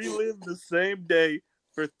okay. relive the same day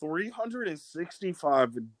for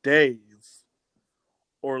 365 days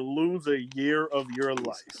or lose a year of your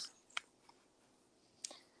life?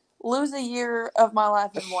 Lose a year of my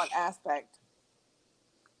life in what aspect?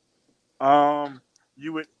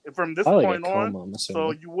 You would from this Probably like a point on, coma, I'm so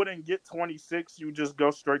assuming. you wouldn't get 26. You just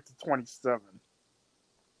go straight to 27.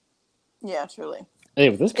 Yeah, truly. Hey,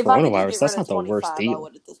 with this If I could just coronavirus, get rid that's of not the worst 25, I deal.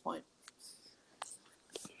 would at this point.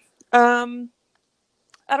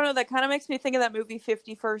 I don't know. That kind of makes me think of that movie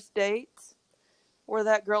 50 First Dates, where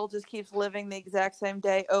that girl just keeps living the exact same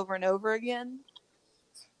day over and over again.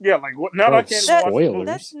 Yeah, like what? Now I Bro, can't even watch the movie.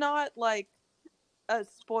 That's spoilers. not like a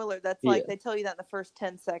spoiler. That's Yeah. like they tell you that in the first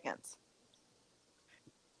 10 seconds.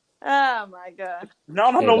 Oh my god. Now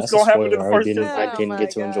I don't Hey, know what's that's a gonna happen in spoiler. the first 10 I Oh seconds. didn't my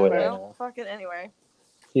get to enjoy god. that Man. Well, enough. fucking anyway.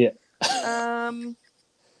 Yeah.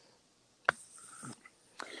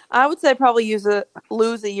 I would say probably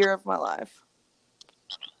lose a year of my life.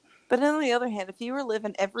 But on the other hand, if you were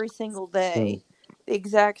living every single day the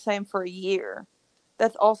exact same for a year,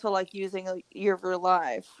 that's also like using a year of your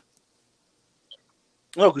life.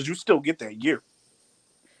 No, because you still get that year.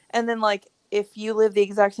 And then like if you live the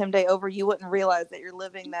exact same day over, you wouldn't realize that you're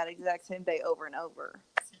living that exact same day over and over.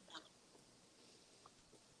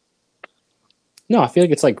 No, I feel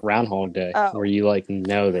like it's like Groundhog Day, Oh. where you like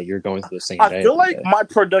know that you're going through the same I day. feel every like day. my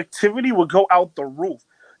productivity would go out the roof.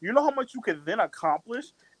 You know how much you could then accomplish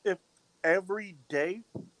if every day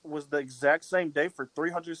was the exact same day for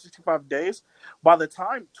 365 days? By the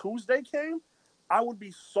time Tuesday came, I would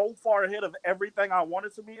be so far ahead of everything I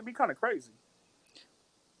wanted to be. It'd be kind of crazy.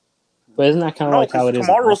 But isn't that kind of No, like how because it is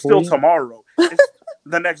now tomorrow's for still you? tomorrow. It's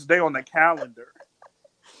the next day on the calendar.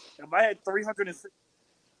 If I had 360,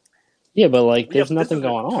 Yeah, but like yeah, there's but this nothing is a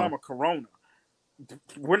going time on. of Corona.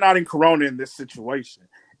 We're not in Corona in this situation.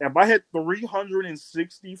 If I had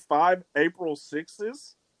 365 April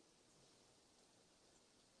 6s,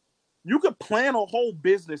 you could plan a whole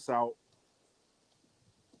business out.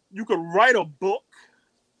 You could write a book.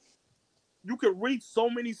 You could read so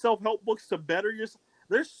many self-help books to better yourself.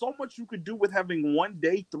 There's so much you could do with having one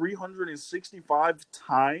day 365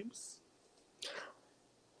 times.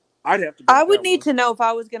 I'd have to go I with would that need one. to know if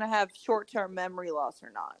I was going to have short-term memory loss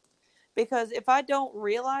or not. Because if I don't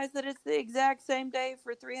realize that it's the exact same day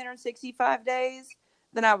for 365 days,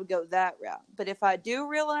 then I would go that route. But if I do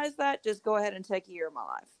realize that, just go ahead and take a year of my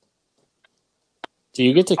life. Do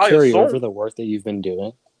you get to I carry assume. over the work that you've been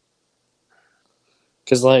doing?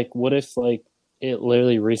 Because like, what if like it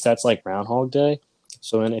literally resets like Groundhog Day?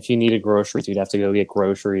 So then, if you needed groceries, you'd have to go get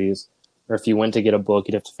groceries, or if you went to get a book,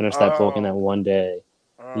 you'd have to finish that book in that one day.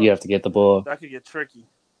 You have to get the book. That could get tricky.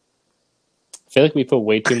 I feel like we put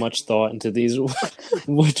way too much thought into these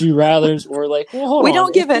would you rather's, or like, well, hold We on,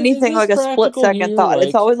 don't give is anything this like a split practical second here? thought.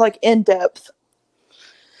 It's Like, always like in depth.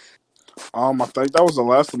 I think that was the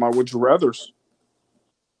last of my Would You Rather's.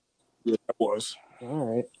 Yeah, that was.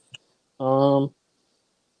 All right.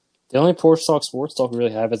 The only sports talk we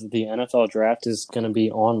really have is that the NFL draft is going to be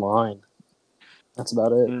online. That's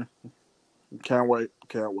about it. Can't wait.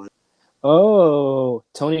 Can't wait. Oh,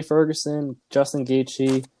 Tony Ferguson, Justin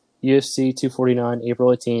Gaethje, UFC 249,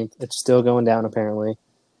 April 18th. It's still going down apparently.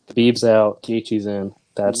 Khabib's out, Gaethje's in.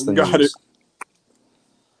 That's the Got news.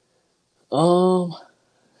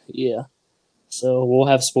 Yeah. So we'll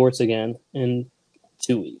have sports again in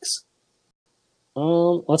 2 weeks.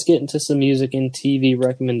 Let's get into some music and TV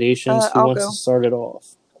recommendations. Who wants to start it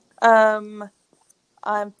off?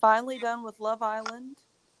 I'm finally done with Love Island,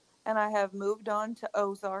 and I have moved on to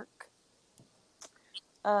Ozark.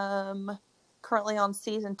 Currently on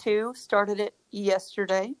season 2. Started it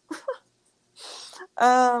yesterday.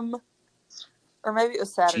 Or maybe it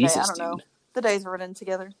was Saturday. Jesus, I don't know. The days are running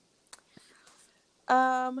together.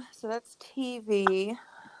 So that's TV.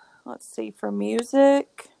 Let's see, for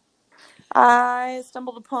music, I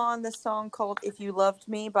stumbled upon this song called If You Loved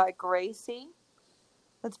Me by Gracie.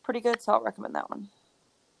 That's pretty good, so I'll recommend that one.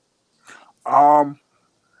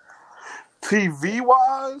 TV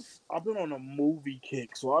wise, I've been on a movie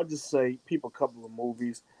kick, so I'll just say peep a couple of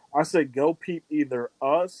movies. I say go peep either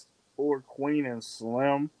Us or Queen and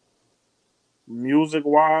Slim. Music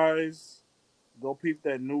wise, go peep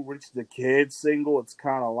that new Rich the Kid single. It's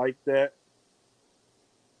kind of like that.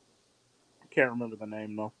 I can't remember the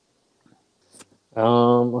name though.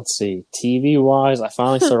 Let's see. TV wise, I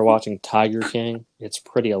finally started watching Tiger King. It's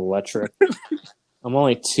pretty electric. I'm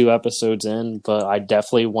only 2 episodes in, but I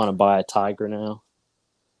definitely want to buy a tiger now.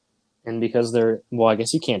 And because I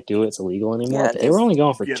guess you can't do it; it's illegal anymore. Yeah, but they were only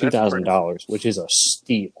going for $2,000, $2,000, which is a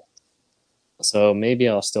steal. So maybe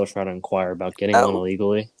I'll still try to inquire about getting one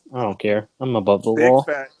illegally. I don't care. I'm above the law.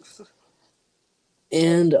 Big facts.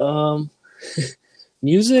 And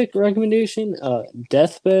music recommendation: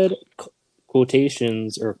 Deathbed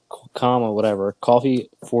Quotations or comma whatever. Coffee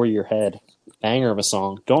for Your Head. Banger of a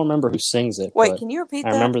song. Don't remember who sings it. Wait, can you repeat that?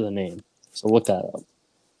 I remember the name. So look that up.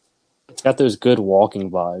 It's got those good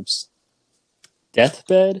walking vibes.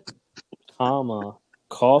 Deathbed, comma,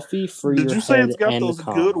 coffee for your head. Did you say it's got those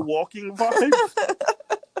good walking vibes?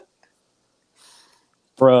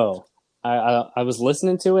 Bro, I was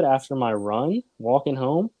listening to it after my run, walking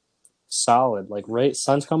home. Solid. Like, right,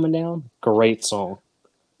 sun's coming down. Great song.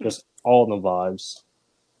 Just all the vibes.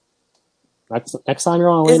 Next time you're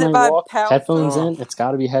on a late night walk, headphones in. It's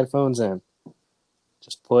got to be headphones in.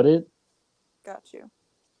 Just put it. Got you.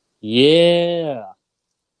 Yeah.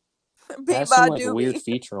 That's some like doobie. weird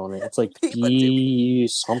feature on it. It's like B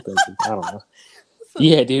something. I don't know.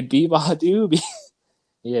 Yeah, dude. Beba doobie.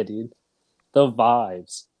 Yeah, dude. The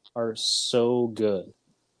vibes are so good.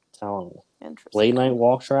 I'm telling you. Interesting. Late night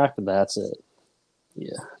walk track, that's it.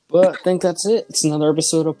 Yeah. But I think that's it. It's another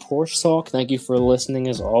episode of Porch Talk. Thank you for listening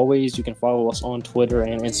as always. You can follow us on Twitter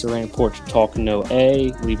and Instagram, Porch Talk No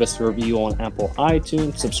A. Leave us a review on Apple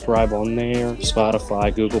iTunes. Subscribe on there,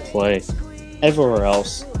 Spotify, Google Play, everywhere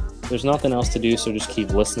else. There's nothing else to do, so just keep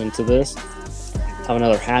listening to this. Have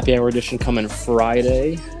another happy hour edition coming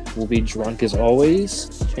Friday. We'll be drunk as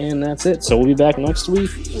always. And that's it. So we'll be back next week.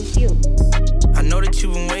 Thank you. I know that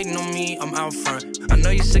you've been waiting on me, I'm out front. I know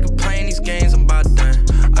you're sick of playing these games, I'm about done.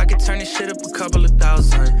 I could turn this shit up a couple of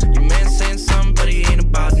thousand. Your man's